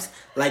jobs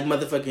like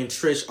motherfucking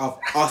Trish off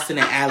Austin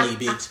and Alley,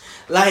 bitch.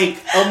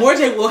 Like,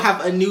 Emorej will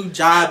have a new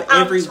job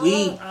every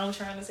week. I'm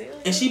trying to say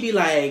that. And she be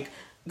like,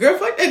 girl,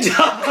 fuck that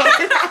job.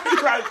 And I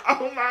be like,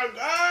 oh my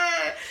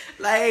God.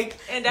 Like,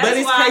 and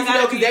that's why I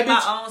gotta be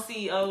my own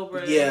CEO,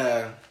 bro.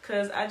 Yeah.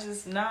 Cause I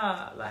just,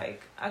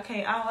 like, I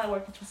don't like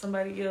working for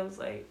somebody else.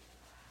 Like,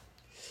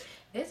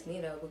 that's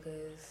me though,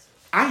 because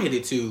I hate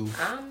it too.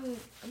 I'm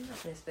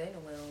not gonna stay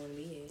nowhere I want to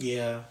be.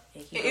 Yeah.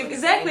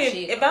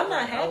 Exactly. If I'm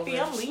not happy,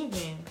 I'm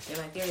leaving. And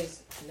like, there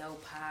is no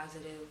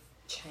positive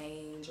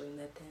change or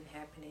nothing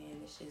happening.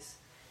 It's just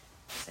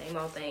same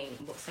old thing,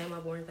 same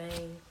old boring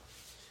thing.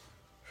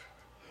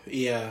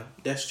 Yeah,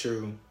 that's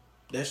true.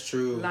 That's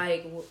true.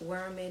 Like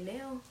where I'm at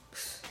now.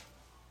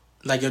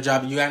 Like your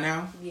job you got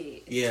now? Yeah.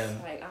 Yeah.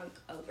 Like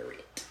I'm over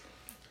it.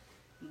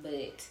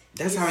 But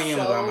that's how I am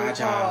about my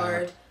job.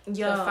 Hard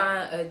to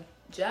find a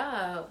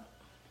job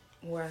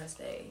where I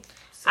stay.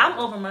 So. I'm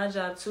over my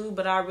job too,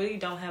 but I really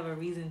don't have a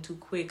reason to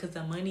quit because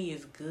the money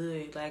is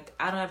good. Like,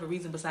 I don't have a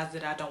reason besides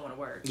that I don't want to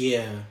work.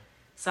 Yeah.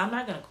 So I'm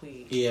not gonna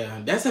quit.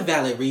 Yeah, that's a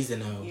valid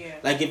reason though. Yeah.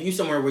 Like, if you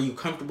somewhere where you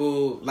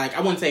comfortable, like,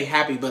 I wouldn't say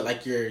happy, but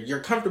like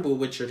you're comfortable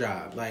with your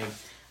job. Like,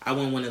 I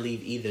wouldn't want to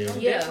leave either. I'm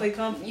definitely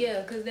comfortable.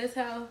 Yeah, because that's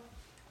how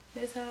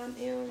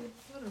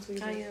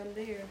I am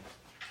there.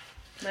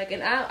 Like,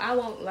 and I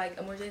won't, like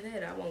Emorej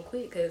said, I won't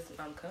quit because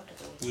I'm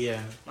comfortable.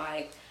 Yeah.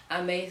 Like,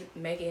 I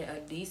making a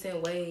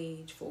decent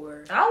wage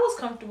for... I was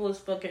comfortable as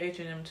fuck at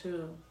H&M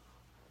too.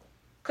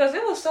 Because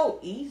it was so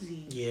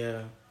easy.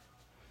 Yeah.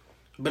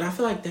 But I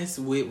feel like that's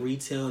with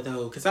retail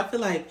though. Because I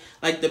feel like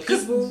the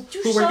people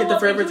who work at the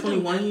Forever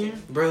 21 here,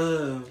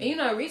 bruh. And you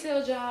know,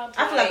 retail jobs...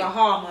 I feel like a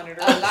hall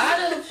monitor. A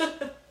lot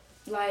of,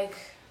 like,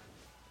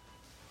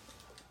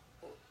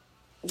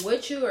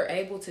 what you are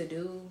able to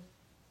do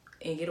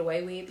and get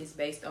away with is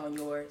based on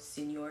your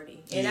seniority.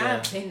 And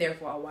I've been there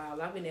for a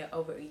while. I've been there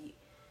over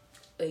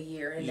a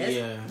year, and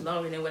that's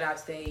longer than what I've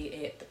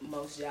stayed at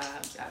most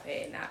jobs I've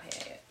had. And I've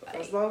had like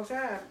that's a long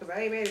time because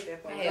I ain't made it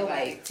that far. I had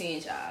like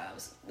 10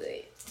 jobs,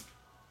 but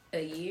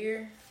a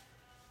year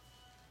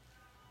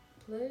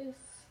plus.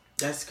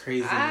 That's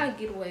crazy. I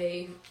get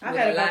away with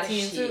a lot of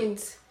shit too.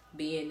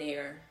 Being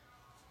there,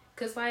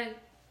 cause like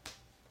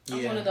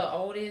I'm one of the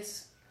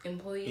oldest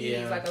employees.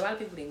 Yeah. Like, a lot of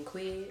people didn't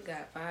quit,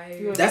 got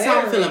fired. That's how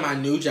I feel at my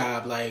new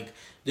job. Like,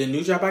 the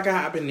new job I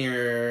got, I've been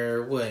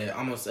there,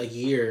 almost a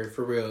year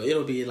for real.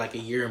 It'll be like a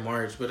year in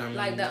March, but I'm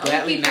like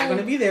gladly not going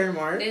to be there in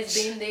March. That's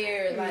been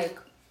there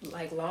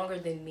like longer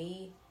than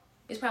me.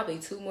 It's probably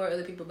 2 more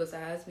other people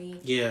besides me.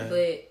 Yeah.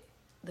 But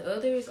the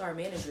others are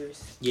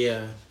managers.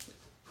 Yeah.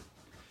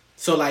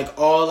 So, like,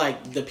 all,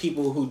 like, the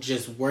people who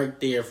just work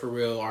there for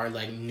real are,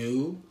 like,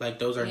 new? Like,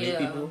 those are new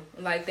people?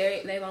 Like,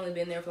 they've only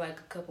been there for, like,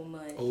 a couple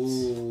months.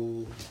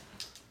 Ooh.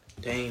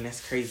 Dang,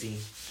 that's crazy.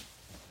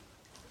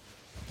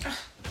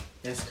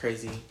 That's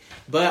crazy.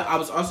 But I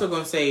was also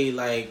going to say,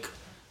 like,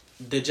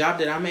 the job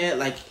that I'm at,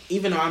 like,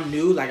 even though I'm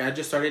new, like, I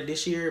just started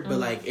this year, but,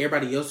 like,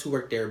 everybody else who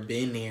worked there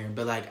been there.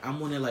 But, like, I'm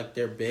one of, like,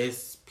 their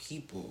best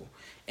people.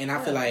 And I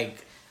feel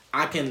like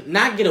I can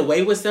not get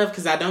away with stuff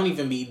because I don't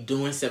even be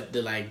doing stuff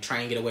to, like, try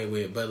and get away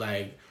with. But,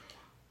 like,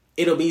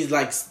 it'll be,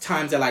 like,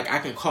 times that, like, I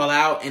can call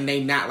out and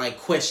they not, like,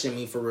 question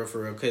me for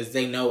real. Because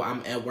they know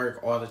I'm at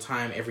work all the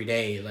time, every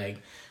day.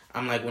 Like,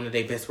 I'm, like, one of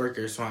their best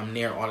workers, so I'm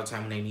there all the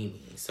time when they need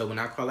me. So when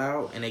I call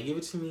out and they give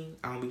it to me,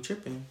 I don't be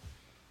tripping.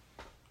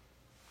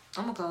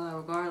 I'm going to call out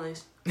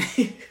regardless.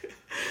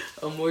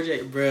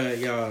 Emorej, bruh,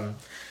 y'all.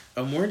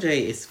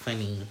 Emorej is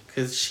funny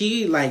because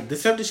she, like, the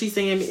stuff that she's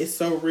saying is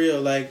so real.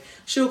 Like,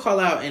 she'll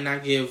call out and I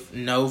give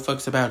no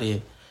fucks about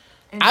it.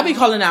 And I be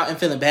calling out and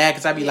feeling bad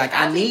because I be like,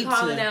 I need to.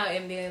 calling out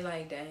and being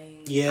like, dang.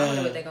 Yeah. I don't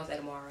know what they gonna say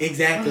tomorrow.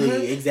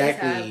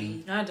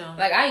 Exactly. I don't.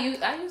 Like,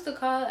 I used to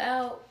call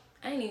out.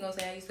 I ain't even gonna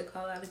say I used to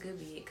call out a good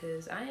bit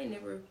because I ain't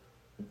never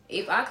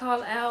If I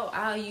call out,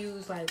 I'll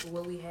use like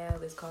what we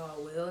have is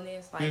called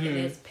wellness, like and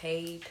that's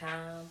paid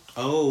time.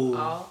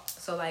 Off.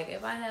 So like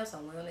if I have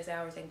some wellness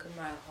hours that come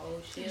my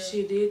whole shift,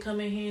 shit did come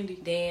in handy.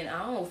 Then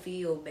I don't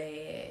feel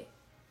bad.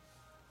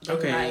 But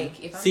okay.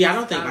 Like, if I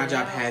don't think my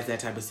job has that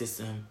type of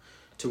system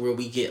to where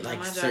we get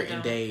like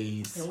certain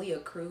days and we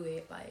accrue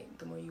it like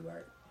the more you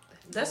work.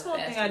 That's one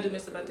thing I do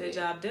miss about that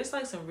job. There's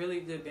like some really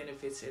good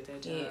benefits at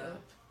that job.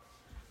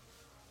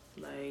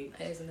 Yeah. Like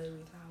that's another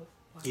reason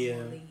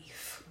I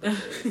leave.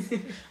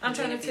 I'm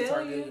trying to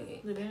tell you,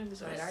 the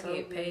benefits are I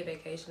get paid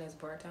vacation as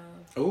part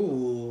time.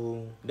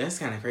 Ooh, that's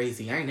kind of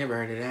crazy. I ain't never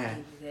heard of that.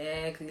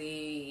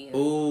 Exactly.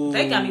 Ooh,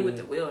 they got me with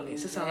the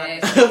wellness. That's all I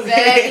exactly.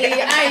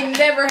 I ain't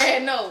never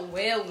had no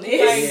wellness. Like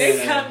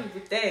they got me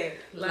with that.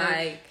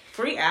 Like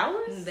free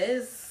hours.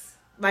 This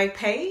like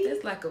paid.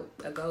 It's like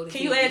a golden.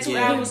 Can you add 2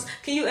 hours?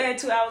 Can you add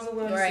 2 hours of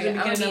wellness? Right. To the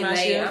beginning of my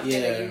shift? I'm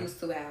gonna use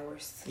 2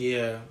 hours.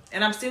 Yeah.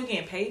 And I'm still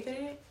getting paid for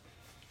that.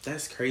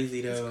 That's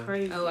crazy though. That's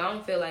crazy. Oh, I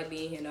don't feel like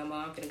being here no more.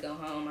 I'm finna go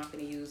home. I'm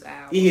finna use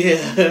hours.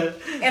 Yeah.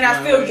 And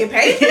I still get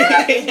paid for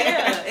that?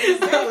 Yeah.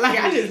 Exactly. Like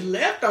I just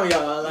left on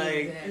y'all.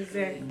 Like,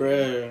 exactly.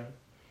 Bruh.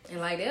 And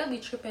like they'll be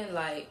tripping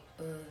like,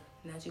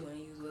 not you want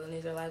to use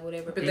wellness or like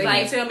whatever. But they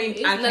like, tell me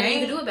it's nothing you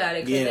can do about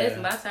it because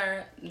that's my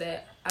turn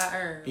that I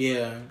earn.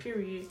 Yeah.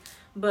 Period.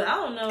 But I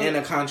don't know. And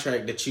a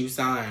contract that you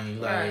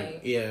signed. Like, right.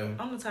 Yeah.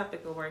 On the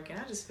topic of working,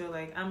 I just feel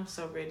like I'm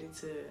so ready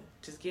to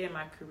just get in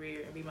my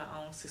career and be my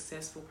own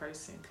successful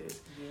person. Because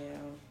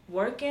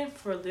working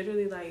for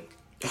literally like,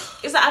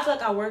 it's like I feel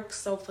like I work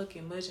so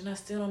fucking much and I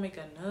still don't make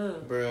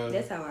enough. Bro.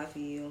 That's how I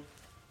feel.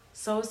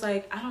 So it's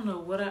like, I don't know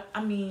what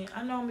I mean,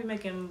 I know I'm be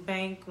making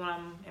bank when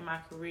I'm in my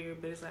career,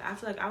 but it's like, I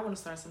feel like I want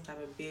to start some type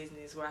of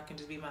business where I can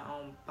just be my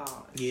own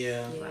boss.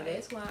 Yeah. Yeah, like,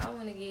 that's why I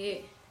want to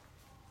get...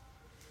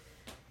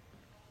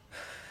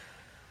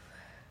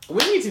 We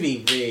need to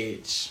be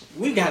rich.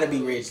 We gotta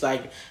be rich.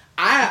 Like,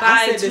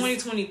 I said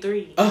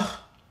 2023.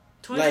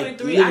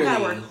 2023, like, I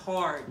gotta work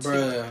hard.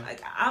 Bruh.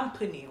 Like, I'm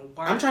putting in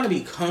work. I'm trying to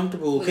be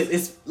comfortable because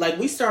it's like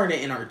we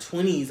started in our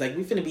 20s. Like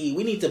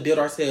we need to build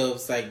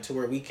ourselves like to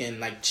where we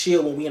can like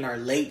chill when we in our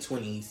late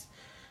 20s.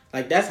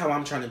 Like that's how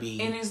I'm trying to be.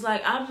 And it's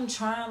like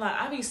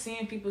I be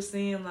seeing people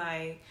saying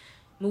like,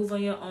 move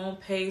on your own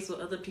pace. What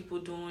other people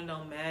doing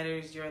don't matter.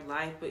 It's your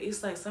life. But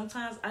it's like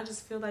sometimes I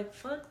just feel like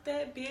fuck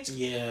that bitch.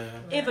 Yeah.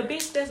 If a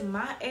bitch that's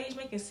my age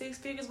making 6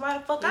 figures, why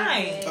the fuck I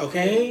ain't?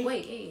 Okay.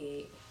 Wait,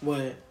 hey.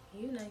 What?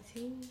 You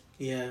 19?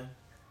 Yeah.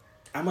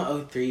 I'm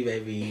a 03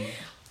 baby.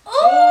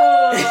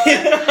 Oh,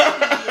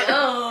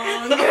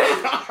 young.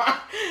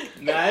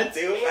 Not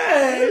too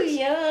much. Too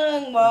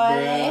young, boy.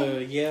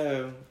 Bruh,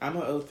 yeah. I'm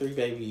a 03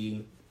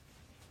 baby.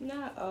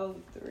 Not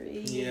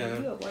 03. Yeah.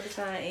 You a water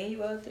sign and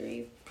you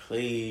 03.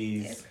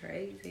 Please. That's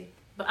crazy.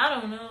 But I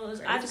don't know.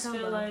 I just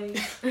feel like...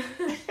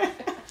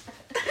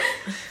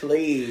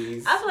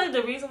 Please. I feel like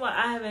the reason why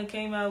I haven't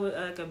came out with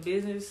like a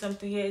business or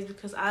something yet is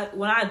because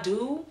when I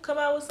do come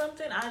out with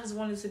something, I just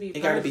want it to be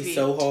perfect. It gotta be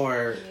so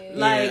hard. Yeah.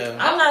 Like,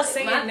 I'm not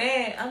saying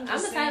that. I'm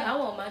just saying, I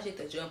want my shit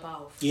to jump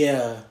off.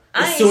 Yeah.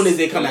 As soon as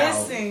it come out.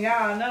 Listen,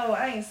 y'all know,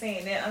 I ain't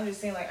saying that. I'm just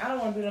saying, like, I don't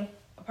want to be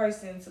a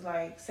person to,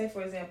 like, say,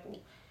 for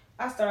example,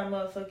 I start a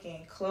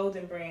motherfucking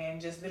clothing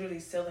brand just literally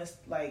selling,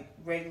 like,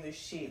 regular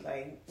shit.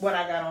 Like, what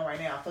I got on right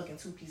now, a fucking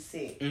 2-piece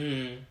set.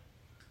 Mm-hmm.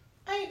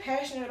 I ain't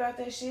passionate about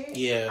that shit.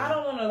 Yeah. I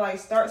don't want to, like,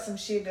 start some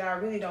shit that I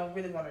really don't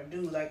want to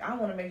do. Like, I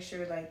want to make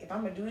sure, like, if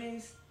I'm going to do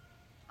this,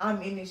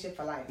 I'm in this shit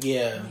for life.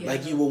 Yeah.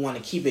 Like, you will want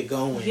to keep it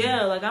going.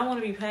 Yeah, like, I want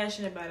to be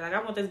passionate about it. Like,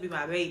 I want that to be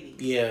my baby.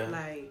 Yeah.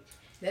 Like.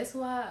 That's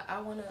why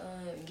I want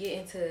to get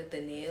into the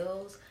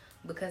nails.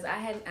 Because I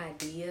had an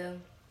idea,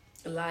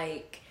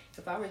 like,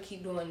 if I were to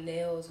keep doing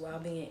nails while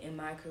being in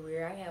my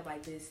career, I have,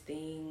 like, this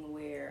thing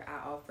where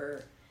I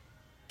offer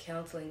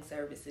counseling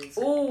services.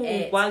 Ooh,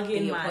 while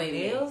getting my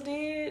nails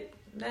did?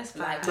 That's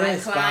fine. Like, my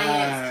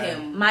clients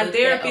can... My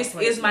therapist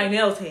is my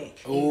nail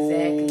tech.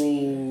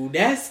 Ooh,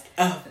 that's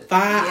a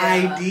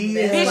fine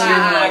idea. That's why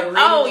I really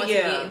want to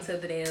yeah. get into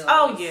the nails.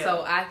 Oh, yeah.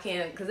 So I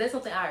can... Because that's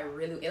something I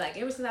really... Like,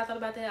 ever since I thought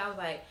about that, I was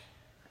like,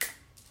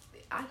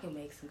 I can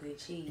make some good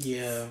cheese.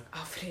 Yeah.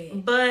 Off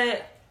of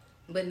that.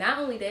 But not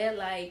only that,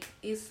 like,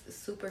 it's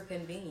super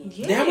convenient.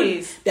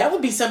 Yes. That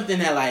would be something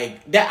that,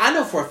 like, that I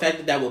know for a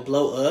fact that would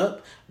blow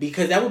up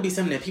because that would be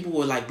something that people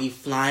would, like, be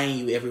flying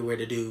you everywhere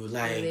to do.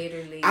 Like,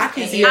 literally. I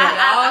can see y'all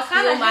I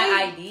steal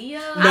my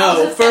idea.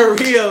 No, for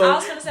real. I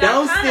was gonna say,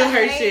 don't steal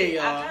her shit,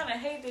 y'all. I kind of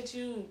hate that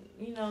you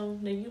know,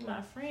 that you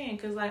my friend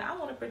because, like, I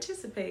want to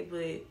participate, but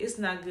it's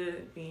not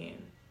good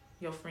being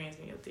your friends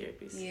and your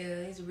therapist. Yeah,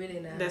 it's really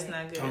not. That's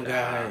not good. Oh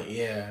God,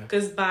 yeah.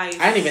 Because I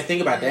didn't even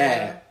think about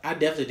that. I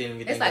definitely didn't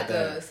even think about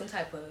that. It's like some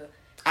type of...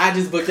 I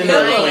just booked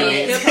another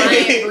appointment.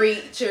 Client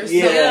breach or something.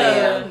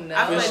 Yeah. No.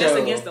 I feel like that's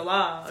against the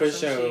law. For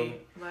sure.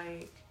 Shit.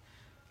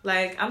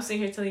 Like I'm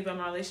sitting here telling you about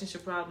my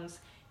relationship problems,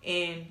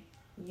 and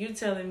you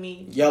telling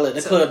me y'all at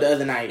the club the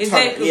other night.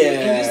 Exactly.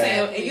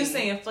 Yeah. And you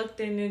saying fuck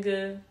that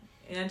nigga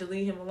and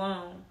delete him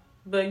alone.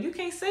 But you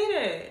can't say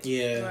that.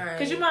 Yeah.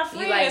 Because you're my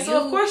friend,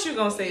 so of course you're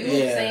going to say that. You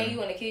saying you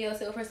want to kill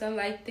yourself or something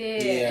like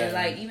that. Yeah. And,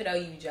 like, even though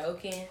you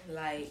joking,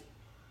 like,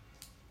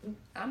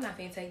 I'm not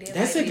finna take that.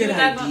 That's a good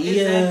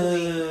idea.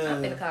 Exactly.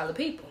 I'm finna call the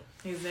people.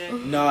 Exactly.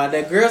 No,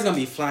 that girl's going to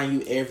be flying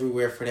you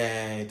everywhere for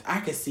that. I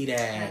can see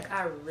that. Like,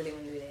 I really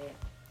want to do that.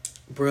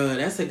 Bruh,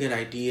 that's a good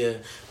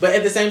idea. But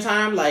at the same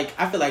time, like,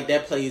 I feel like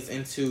that plays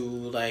into,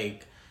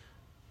 like,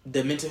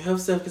 the mental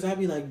health stuff. Because I'd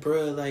be like,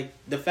 bruh, like,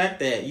 the fact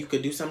that you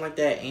could do something like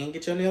that and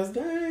get your nails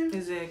done.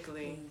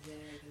 Exactly.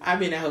 I've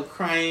been out here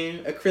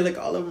crying, acrylic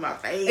all over my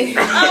face.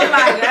 Oh,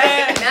 my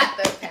God. Not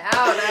the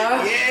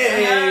powder.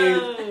 Yeah.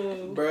 No.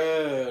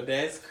 Bruh,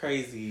 that's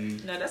crazy.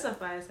 No, that's a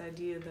fire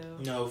idea, though.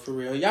 No, for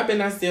real. Y'all better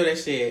not steal that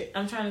shit.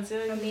 I'm trying to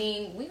tell you. I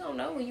mean, we don't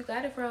know where you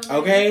got it from.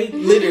 Okay?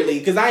 Literally.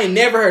 Because I ain't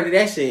never heard of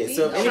that shit.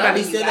 So if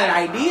anybody steal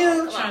that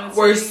idea,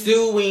 we're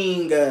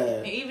suing.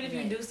 And even if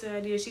you do steal the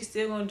idea, she's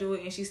still going to do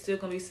it and she's still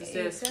going to be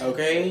successful.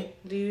 Okay?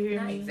 Do you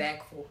hear me?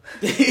 Exactful.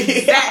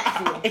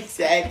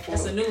 Exactful.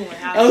 That's a new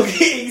one.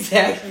 Okay,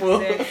 exactful.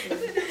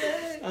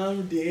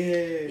 I'm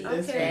dead.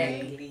 That's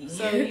Exactly.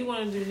 So you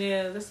want to do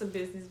nails? That's a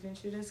business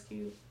venture. That's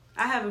cute.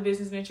 I have a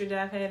business venture that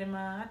I've had in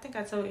mind. I think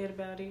I told Ed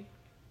about it.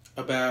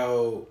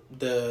 About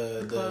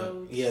the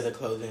clothes. The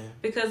clothing.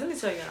 Because let me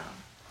tell y'all,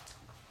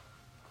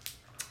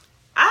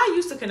 I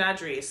used to cannot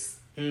dress.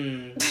 All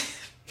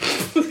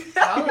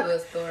of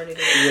us started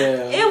it.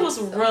 Yeah. It was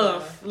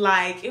rough.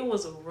 Like, it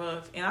was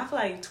rough. And I feel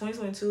like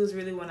 2022 is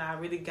really when I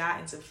really got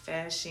into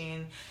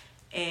fashion.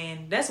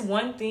 And that's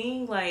one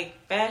thing, like,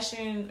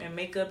 fashion and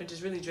makeup and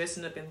just really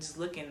dressing up and just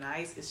looking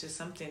nice. It's just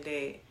something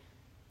that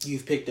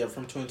you've picked up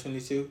from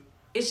 2022?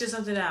 It's just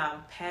something that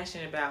I'm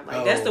passionate about.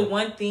 Like, that's the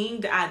one thing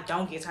that I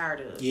don't get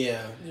tired of.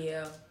 Yeah.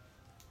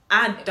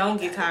 I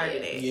don't get tired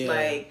of that. Yeah.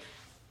 Like,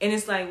 and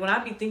it's like, when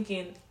I be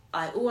thinking,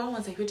 like, oh, I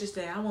want to take pictures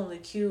today. I want to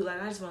look cute.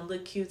 Like, I just want to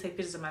look cute, take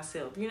pictures of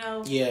myself, you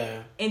know?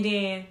 Yeah. And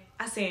then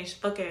I stay in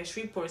fuck-ass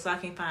Shreveport so I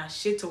can find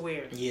shit to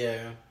wear.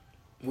 Yeah.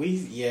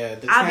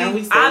 The time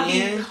we stay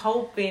I be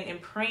hoping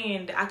and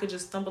praying that I could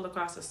just stumble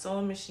across a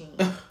sewing machine.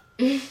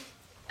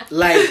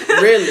 Like,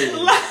 really?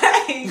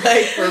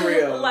 like, for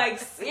real. Like,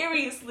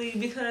 seriously,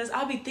 because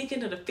I'll be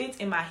thinking of the fits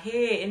in my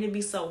head and it'd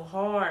be so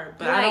hard.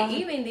 But like,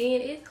 even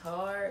then, it's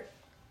hard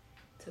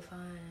to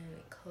find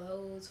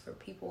clothes for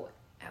people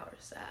our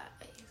size.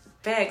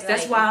 Facts. Like,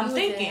 that's why I'm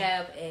thinking,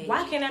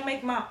 why can't I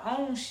make my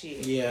own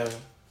shit? Yeah.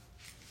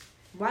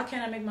 Why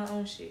can't I make my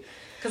own shit?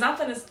 Because I'm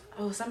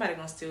finna, somebody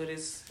gonna steal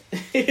this.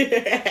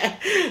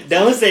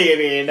 Don't say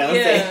it then. Don't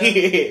say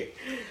it.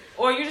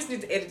 Or you just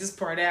need to edit this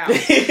part out.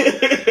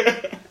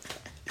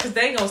 Cause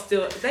they gonna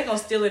steal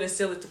it and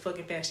sell it to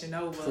fucking Fashion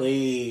Nova.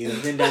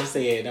 Please, then don't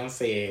say it. Don't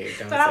say it.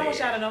 But I want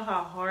y'all to know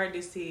how hard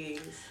this is,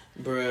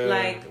 bro.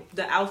 Like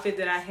the outfit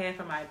that I had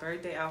for my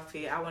birthday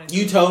outfit,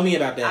 You told me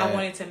about that. I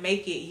wanted to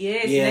make it.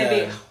 Yes, yeah.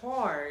 That bitch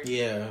hard.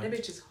 Yeah, that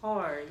bitch is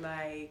hard.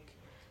 Like,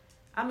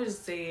 I'm gonna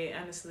just say it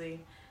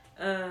honestly.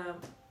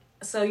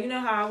 So you know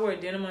how I wore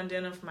denim on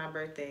denim for my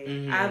birthday.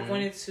 Mm-hmm. I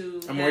wanted to.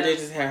 Emorej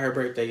just had her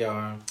birthday,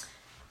 y'all.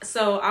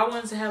 So I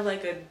wanted to have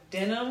like a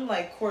denim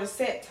like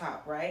corset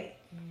top, right?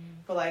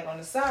 But like on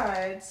the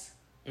sides,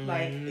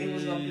 like it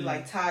was gonna be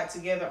like tied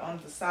together on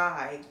the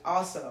side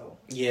also.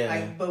 Yeah.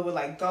 Like, but with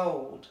like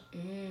gold.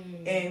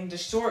 And the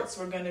shorts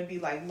were gonna be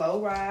like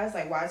low rise,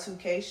 like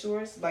Y2K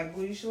shorts, like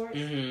booty shorts.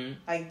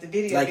 Like the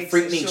video like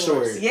Freaknik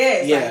shorts.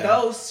 Yes, like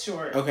those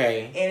shorts.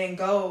 Okay. And in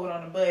gold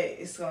on the butt,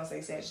 it's gonna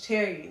say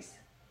Sagittarius.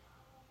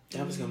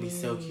 That was gonna be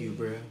so cute,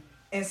 bro.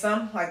 And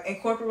some like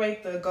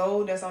incorporate the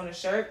gold that's on the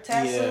shirt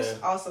tassels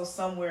also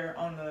somewhere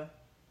on the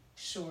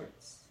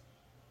shorts.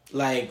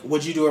 Like,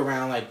 would you do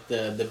around like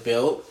the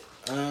belt?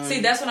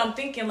 See, that's what I'm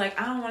thinking. Like,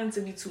 I don't want it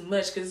to be too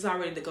much because it's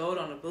already the gold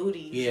on the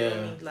booty. Yeah. You know what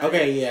I mean? Like,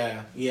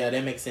 okay. Yeah.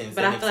 That makes sense.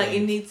 But I feel like it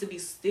needs to be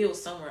still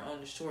somewhere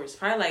on the shorts.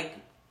 Probably like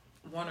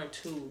one or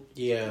two.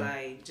 Yeah.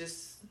 Like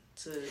just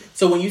to.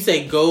 So when you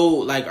say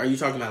gold, like, are you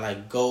talking about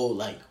like gold,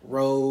 like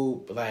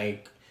robe,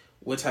 like?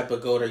 What type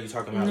of gold are you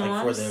talking about? No,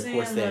 like for I'm the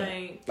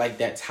corset, like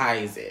that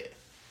ties it.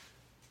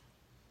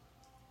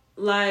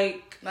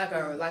 Like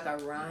a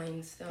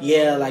rhinestone.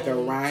 Yeah, like a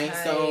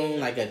rhinestone,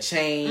 like a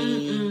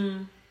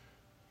chain.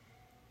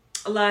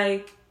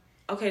 Like,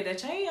 okay, the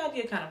chain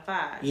idea kind of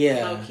fire.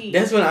 Yeah, low key.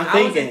 that's what I'm thinking.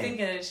 I wasn't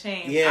thinking of the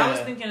chain. Yeah, I was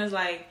thinking it's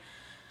like,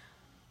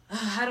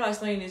 how do I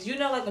explain this? You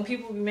know, like when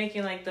people be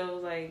making like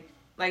those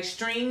like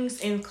strings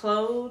in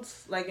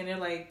clothes, like and they're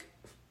like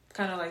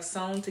kind of like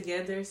sewn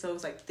together, so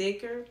it's like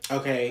thicker.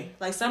 Okay.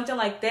 Like something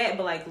like that,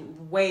 but like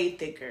way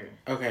thicker.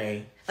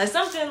 Okay. Like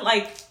something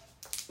like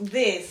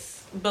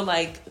this, but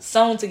like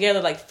sewn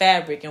together like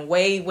fabric and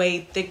way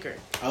thicker.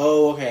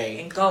 Oh,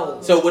 okay. And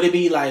gold. So would it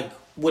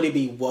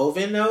be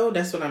woven though?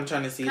 That's what I'm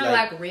trying to see. Kind of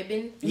like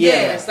ribbon. Yeah.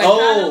 Yes, like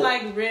kind of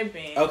like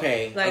ribbon.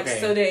 Okay. Like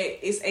so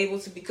that it's able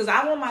to be, because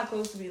I want my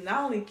clothes to be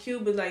not only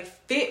cute but like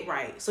fit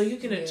right, so you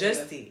can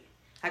adjust it.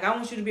 Like, I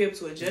want you to be able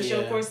to adjust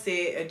your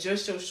corset,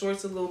 adjust your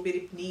shorts a little bit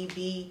if need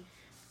be.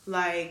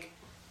 Like,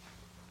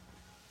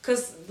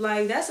 Cause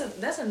like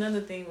that's another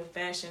thing with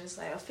fashion. It's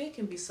like a fit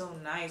can be so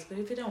nice, but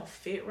if it don't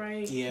fit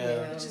right,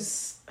 it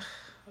just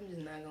I'm just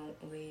not gonna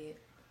wear it.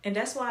 And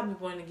that's why I be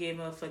wanting to get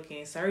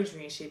motherfucking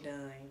surgery and shit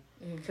done.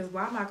 Cause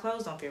why my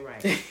clothes don't fit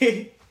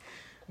right?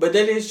 But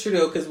that is true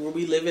though, cause where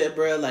we live at,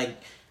 bro, like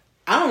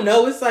I don't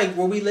know, it's like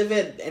where we live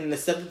at and the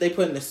stuff that they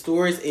put in the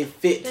stores, it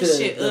fit to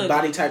the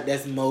body type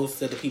that's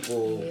most of the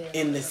people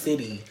in the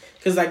city.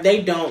 Cause like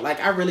they don't, like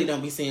I really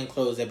don't be seeing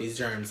clothes that be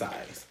germ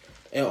size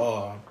at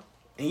all.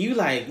 And you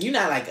like, you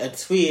not like a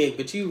twig,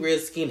 but you real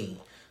skinny.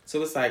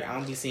 So it's like, I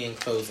don't be seeing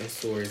clothes in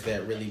stores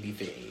that really be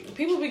fitting you.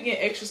 People be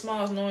getting extra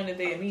smalls knowing that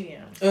they're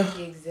medium.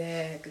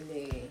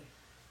 Exactly.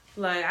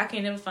 Like, I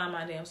can't never find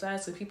my damn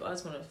size, so people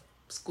always want to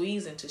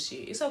squeeze into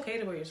shit. It's okay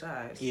to wear your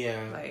size.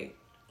 Yeah. Like,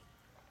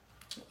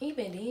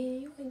 even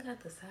then, you ain't got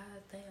the size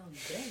down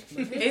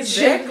there.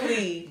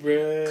 Exactly.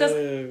 Bruh.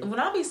 Because when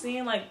I be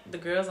seeing, like, the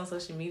girls on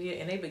social media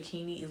and their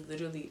bikini is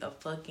literally a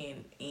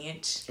fucking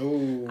inch.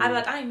 Ooh. I be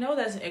like, I know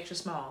that's an extra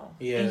small.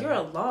 Yeah. And you're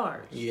a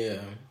large. Yeah.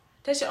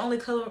 That shit only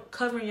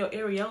covering your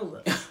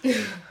areola.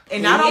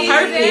 And not on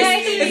purpose.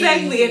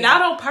 Exactly. And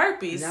not on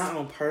purpose. Not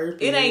on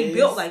purpose. It ain't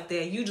built like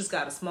that. You just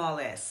got a small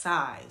ass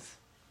size.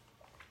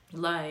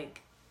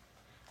 Like,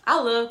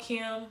 I love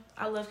Kim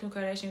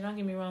Kardashian. Don't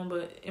get me wrong,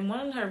 but in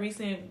one of her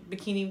recent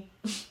bikini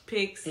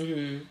pics,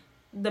 the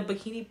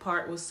bikini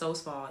part was so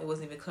small. It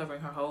wasn't even covering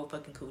her whole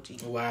fucking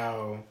coochie.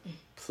 Wow.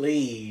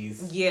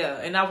 Please. Yeah.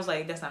 And I was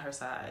like, that's not her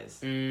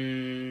size.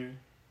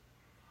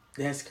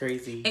 That's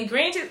crazy. And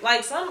granted,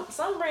 like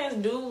some brands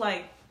do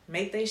like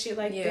make they shit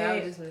like that. Yeah, I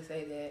was just gonna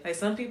say that. Like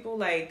some people,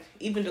 like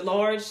even the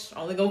large,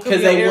 only gonna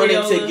because they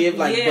wanted to give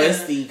like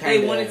busty kind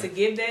of. They wanted to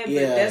give that, but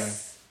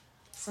that's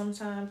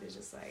sometimes it's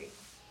just like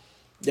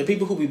the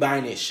people who be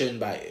buying it shouldn't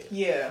buy it.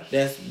 Yeah,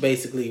 that's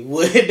basically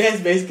what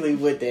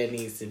that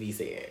needs to be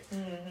said.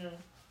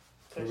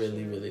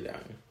 Really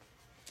don't.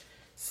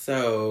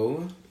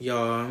 So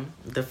y'all,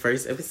 the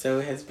first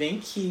episode has been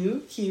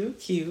cute.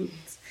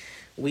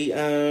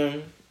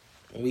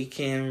 We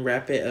can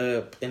wrap it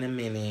up in a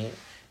minute.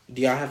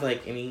 Do y'all have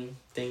like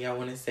anything y'all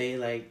want to say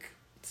like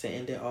to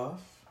end it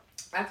off?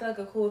 I feel like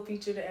a cool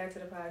feature to add to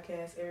the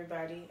podcast.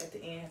 Everybody at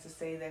the end has to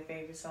say their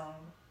favorite song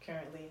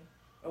currently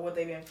or what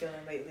they've been feeling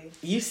lately.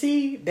 You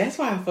see, that's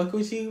why I fuck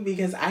with you,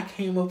 because I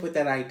came up with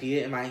that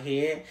idea in my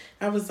head.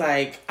 I was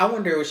like, I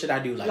wonder what should I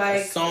do, like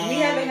a song. We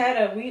haven't had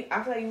I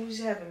feel like we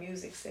should have a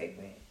music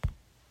segment.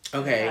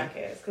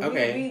 Okay.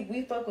 Okay.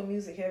 We fuck with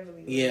music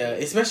heavily. Yeah,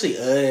 especially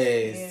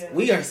us. Yeah.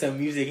 We are some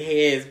music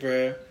heads,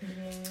 bro.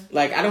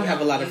 Like, I don't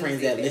have a lot of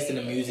friends that listen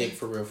to music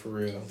for real.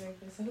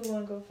 Exactly. So who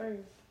wanna go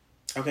first?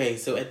 Okay,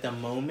 so at the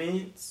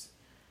moment,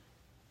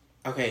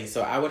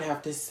 so I would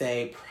have to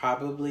say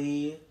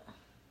probably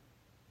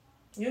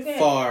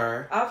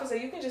Far. Officer,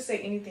 you can just say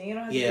anything. You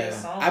don't have to say a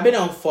song. I've been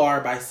on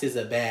Far by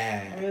SZA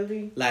Bad.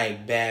 Really?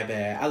 Like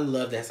Bad. I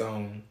love that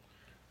song.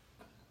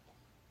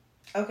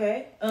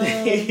 Okay.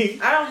 I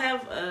don't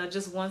have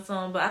just one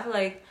song, but I feel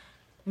like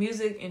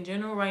music in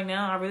general right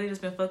now, I really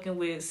just been fucking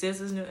with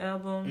SZA's new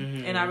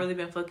album, and I really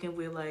been fucking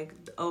with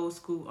like the old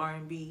school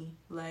R&B,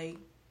 like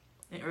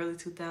in early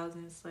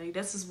 2000s. Like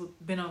that's just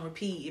been on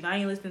repeat. If I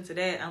ain't listening to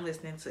that, I'm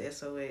listening to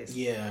SOS.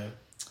 Yeah.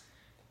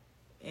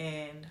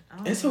 And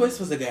SOS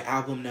was a good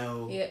album,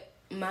 though. Yeah,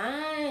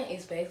 mine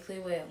is basically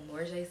what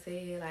Emorej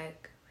said.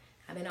 Like,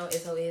 I've been on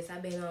SOS.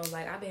 I've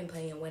been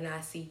playing When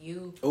I See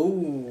You.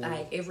 Ooh.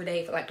 Like, every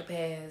day for like the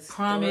past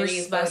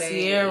Promise by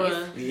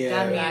Sierra. Yeah.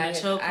 Got me in a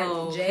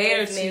chokehold.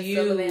 Hair to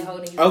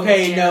You.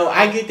 Okay, no,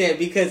 I get that,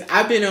 because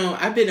I've been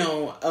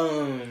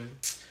on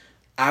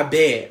I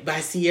Bet by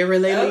Sierra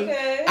lately.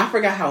 Okay. I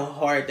forgot how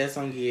hard that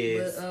song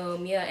is. But,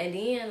 yeah, and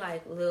then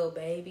like Lil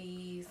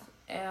Baby's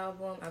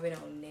album, I've been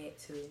on that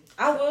too.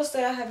 I will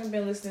say I haven't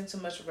been listening to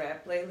much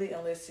rap lately,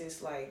 unless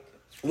it's like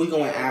we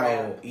going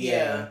out.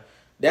 Yeah.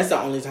 That's the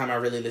only time I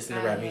really listen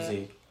to rap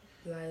music.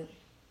 Like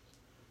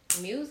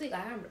music,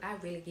 I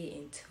really get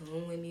in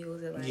tune with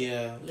music. Like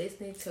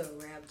listening to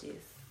rap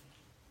just.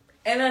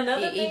 And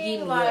another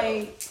thing,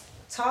 like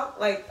talk,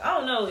 like I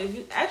don't know if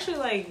you actually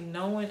like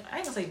knowing. I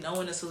ain't gonna say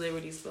knowing the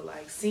celebrities, but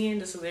like seeing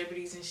the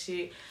celebrities and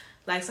shit.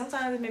 Like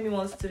sometimes it made me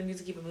want to listen to the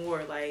music even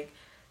more. Like.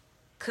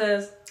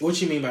 Cause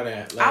what you mean by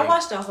that? Like, I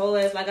watched the whole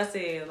ass, like I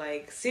said,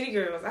 like City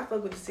Girls. I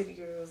fuck with the City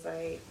Girls.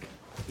 Like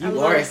you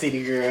are a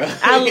City Girl.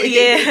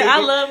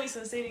 I love me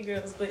some City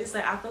Girls, but it's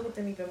like I fuck with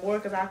them even more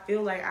because I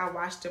feel like I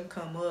watched them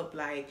come up.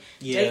 Like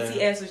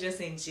JTS was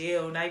just in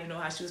jail, not even know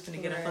how she was gonna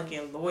get a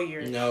fucking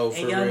lawyer. No, for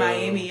and Young real.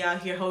 Miami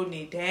out here holding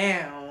it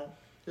down.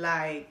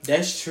 Like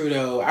that's true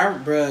though.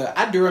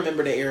 I do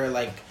remember the era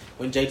like.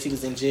 When JT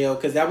was in jail,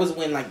 because that was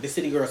when like the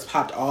City Girls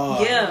popped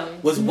off. Yeah,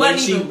 wasn't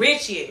even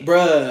rich yet,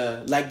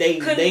 bruh. Like they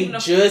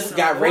just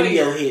got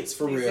radio hits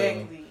for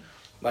real.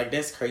 Like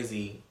that's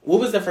crazy. What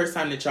was the first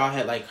time that y'all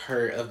had like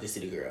heard of the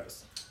City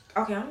Girls?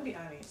 Okay, I'm gonna be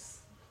honest.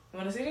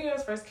 When the City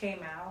Girls first came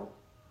out,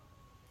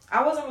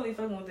 I wasn't really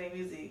fucking with their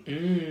music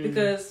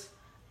because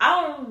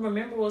I don't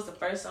remember what was the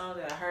first song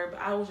that I heard, but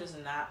I was just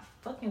not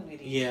fucking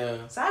with it.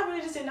 Yeah. So I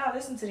really just did not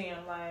listen to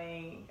them.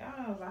 Like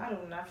I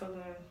do not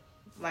fucking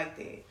like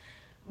that.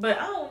 But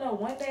I don't know.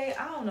 One day,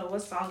 I don't know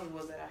what song it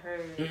was that I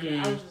heard.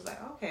 I was just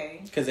like,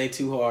 okay, because they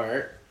too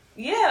hard.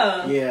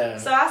 Yeah. Yeah.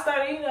 So I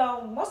started,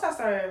 once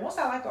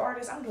I like an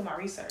artist, I'm doing my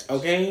research.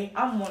 Okay.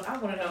 I want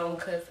to know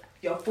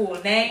your full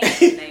name.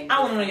 I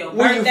want to know your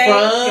where birthday, you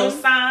from? your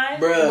sign,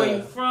 Bruh. where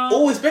you from.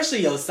 Oh,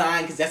 especially your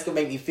sign, because that's going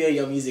to make me feel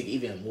your music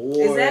even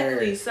more.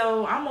 Exactly.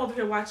 So I'm over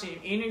here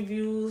watching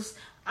interviews.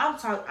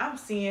 I'm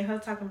seeing her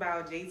talking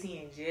about JT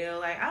in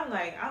jail.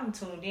 I'm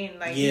tuned in.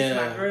 These are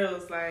my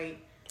girls.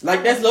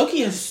 That's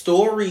low-key a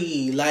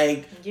story.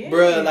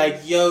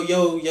 Bruh,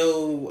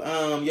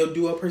 yo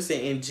do a person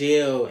in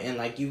jail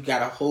and you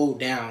gotta hold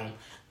down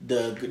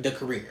the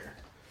career.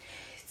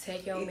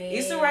 Take your man.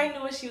 Issa Rae knew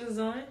what she was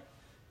doing.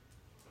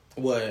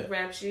 What?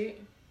 Rap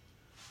shit.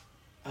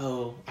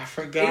 Oh, I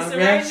forgot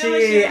rap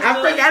shit. I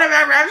forgot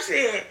about rap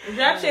shit.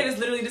 Rap shit is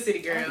literally the City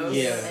Girls.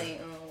 Yeah. I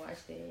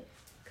watched it.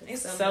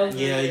 It's so good.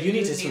 Yeah, you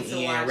need to tune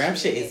in. Rap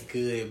shit is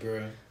good,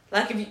 bro.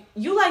 If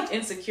you liked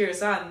Insecure,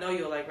 so I know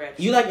you'll like rap shit.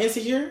 You like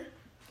Insecure?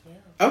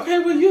 Yeah. Okay,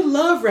 well you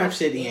love rap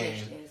shit then.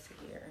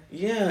 Insecure.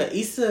 Yeah,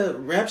 Issa,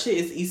 rap shit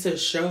is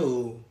Issa's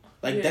show.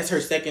 That's her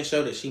second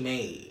show that she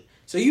made.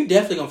 So you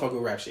definitely gonna fuck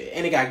with rap shit.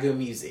 And it got good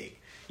music.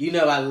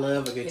 I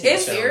love a good TV show.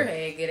 Insecure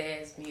had good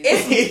ass music.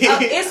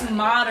 It's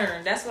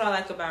modern. That's what I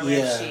like about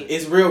rap shit.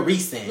 It's real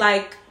recent.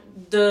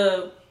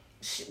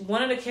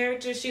 One of the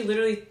characters, she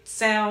literally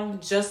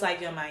sound just like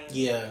Young Miami.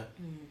 Yeah.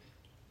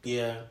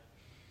 Yeah.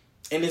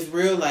 And it's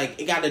real,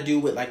 it got to do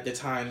with, the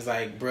times,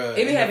 bruh.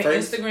 It be having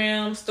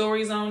Instagram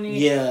stories on it.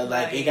 Yeah,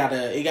 it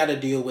gotta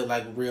deal with,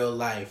 real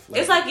life.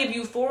 It's like if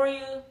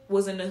Euphoria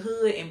was in the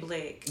hood and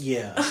black.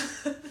 Yeah.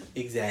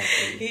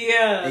 Exactly.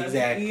 Yeah.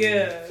 Exactly.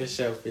 Yeah. For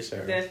sure.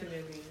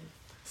 Definitely.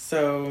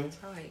 So.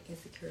 I like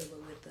Insecure,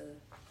 but with the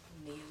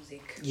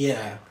music.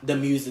 Yeah, the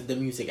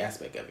music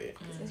aspect of it.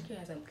 Insecure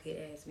has some good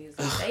ass music.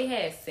 They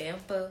had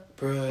Sampa.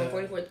 Bruh.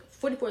 From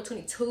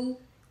 4422.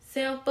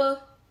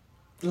 Sampa.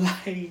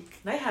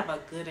 They have a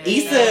good ass.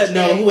 Issa,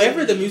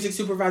 whoever the music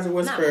supervisor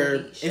was Not for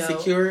movie,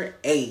 Insecure,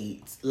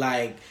 AIDS.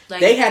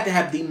 They had to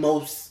have the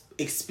most,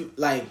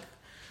 I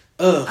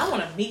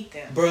want to meet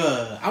them.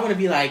 Bruh, I want to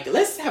be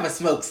let's have a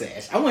smoke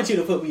sesh. I want you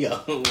to put me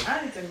on.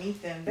 I need to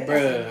meet them. They got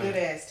some good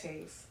ass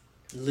taste.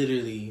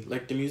 Literally,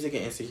 the music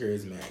in Insecure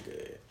is mad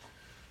good.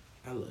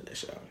 I love that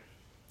show.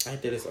 I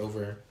think it's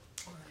over.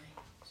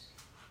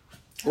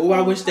 Oh,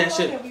 I wish that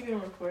shit. How long have we been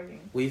recording?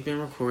 We've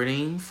been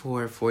recording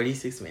for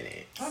 46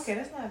 minutes. Okay,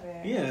 that's not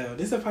bad. Yeah,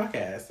 this is a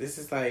podcast. This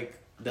is the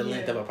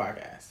length of a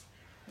podcast.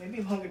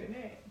 Maybe longer than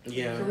that.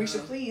 Yeah.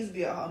 Carisha, please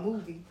be a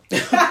movie.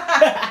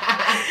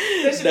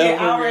 That should be an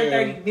hour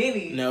and 30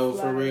 minutes. No,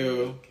 for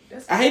real.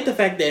 I hate the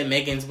fact that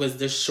Megan's was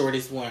the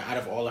shortest one out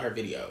of all of her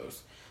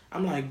videos.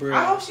 I'm bro.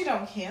 I hope she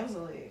don't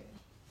cancel it.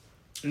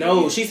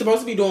 No, she's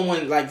supposed to be doing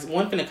one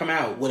finna come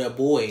out with a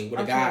boy, with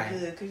a guy.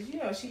 Good,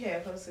 because she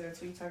had posted a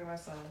tweet talking about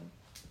something.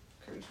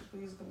 Carisha,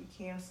 please gonna be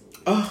canceled.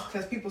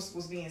 Because people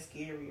was being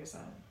scary or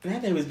something.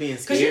 That thing was being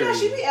scary. Because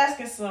she be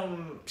asking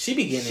some. She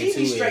be getting into it. She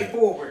be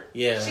straightforward.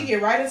 Yeah. She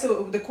get right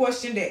into the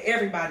question that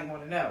everybody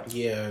want to know.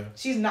 Yeah.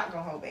 She's not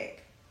gonna hold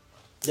back.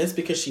 That's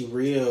because she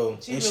real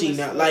and she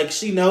know sweet.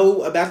 she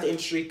know about the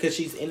industry because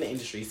she's in the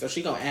industry, so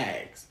she gonna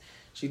ask.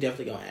 She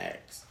definitely gonna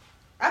ask.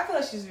 I feel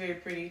like she's very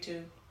pretty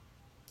too.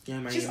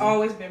 Yeah, she's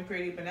always been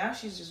pretty, but now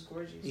she's just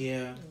gorgeous.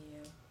 Yeah.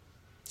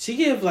 She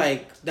give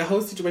the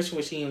whole situation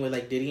with she and with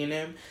Diddy and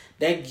them,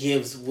 that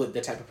gives what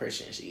the type of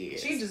person she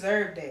is. She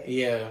deserved that.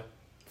 Yeah,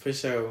 for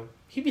sure.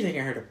 He be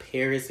taking her to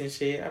Paris and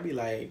shit. I be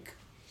like,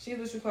 she's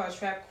what you call a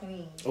trap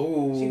queen.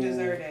 Oh, she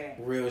deserved that.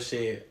 Real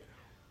shit.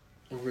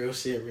 She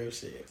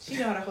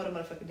know how to hold a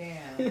motherfucker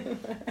down.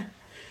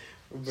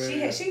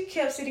 She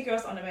kept City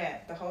Girls on the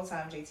map the whole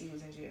time JT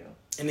was in jail.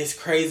 And it's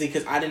crazy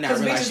because I did not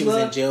realize she was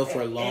in jail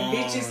for long.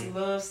 And bitches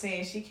love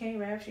saying she can't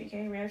rap.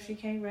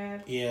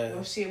 Yeah.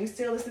 Well, shit, we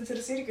still listen to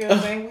the City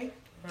Girls, ain't we?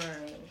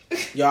 Right.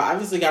 Y'all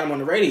obviously got them on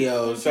the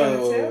radio, so.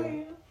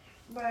 I'm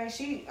trying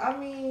to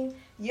tell you.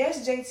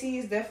 Yes, JT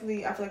is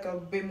definitely, I feel a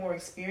bit more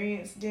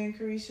experienced than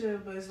Carisha,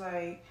 but it's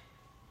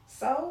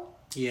so?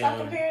 Yeah. Stop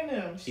comparing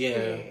them.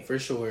 Yeah, for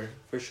sure.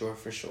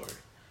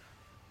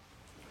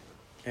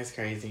 That's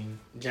crazy.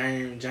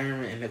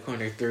 Jerm in the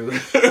corner through.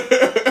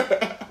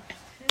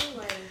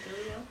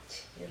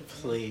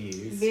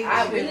 Please.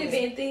 I've really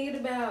been thinking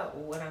about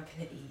what I'm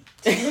gonna eat.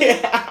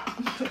 I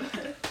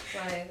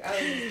was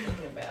just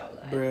thinking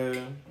about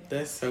Bruh,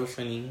 that's so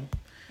funny.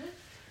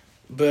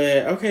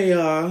 But okay,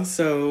 y'all.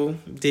 So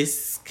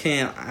this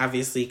can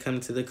obviously come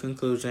to the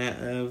conclusion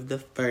of the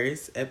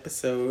first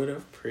episode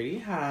of Pretty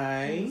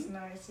High. It was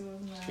nice.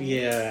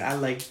 Yeah, I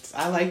like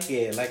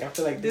it. I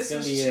feel like this is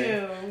gonna be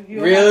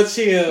chill. Real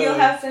chill. You'll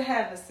have to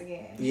have us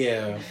again.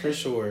 Yeah, for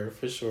sure.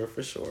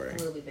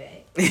 We'll be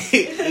back.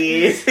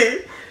 Yeah.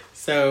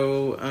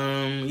 So,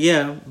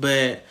 yeah,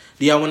 but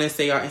do y'all want to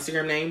say y'all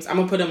Instagram names? I'm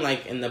gonna put them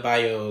in the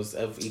bios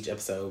of each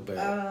episode, but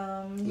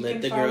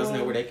let the girls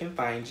know where they can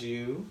find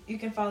you. You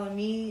can follow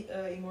me,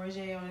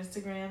 Emorej on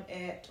Instagram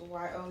at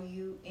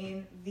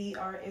YOUNVRSL.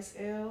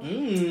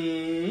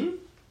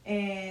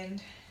 And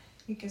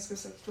You can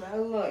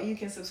subscribe. You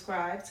can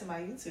subscribe to my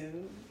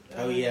YouTube.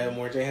 Oh yeah,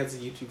 Emorej has a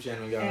YouTube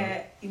channel, y'all.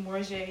 At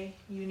Emorej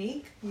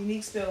Unique.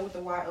 Unique spelled with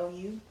a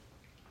Y-O-U.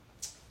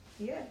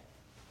 Yeah.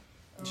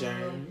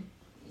 Jerm.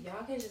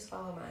 Y'all can just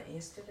follow my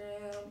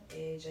Instagram at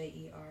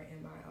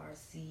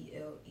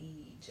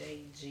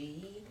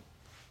JERMIRCLEJG.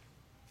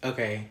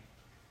 Okay.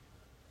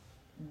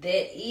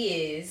 That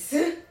is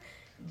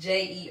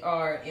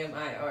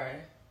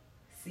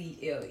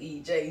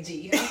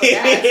JERMIRCLEJG.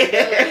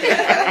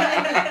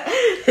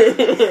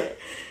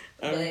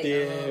 I'm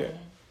dead.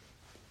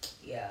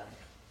 Yeah.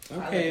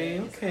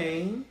 Okay.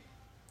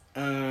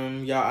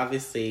 Y'all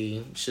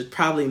obviously should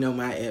probably know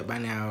my app by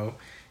now.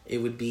 It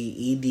would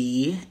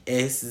be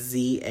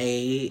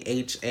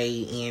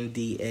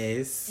EDSZAHANDS.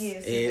 S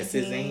is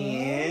in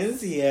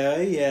hands.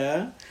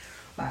 Yeah.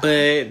 Bye.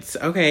 But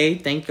okay,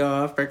 thank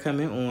y'all for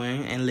coming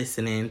on and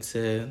listening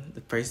to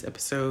the first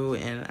episode,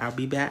 and I'll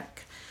be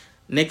back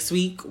next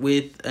week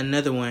with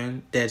another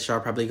one that y'all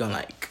probably gonna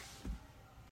like.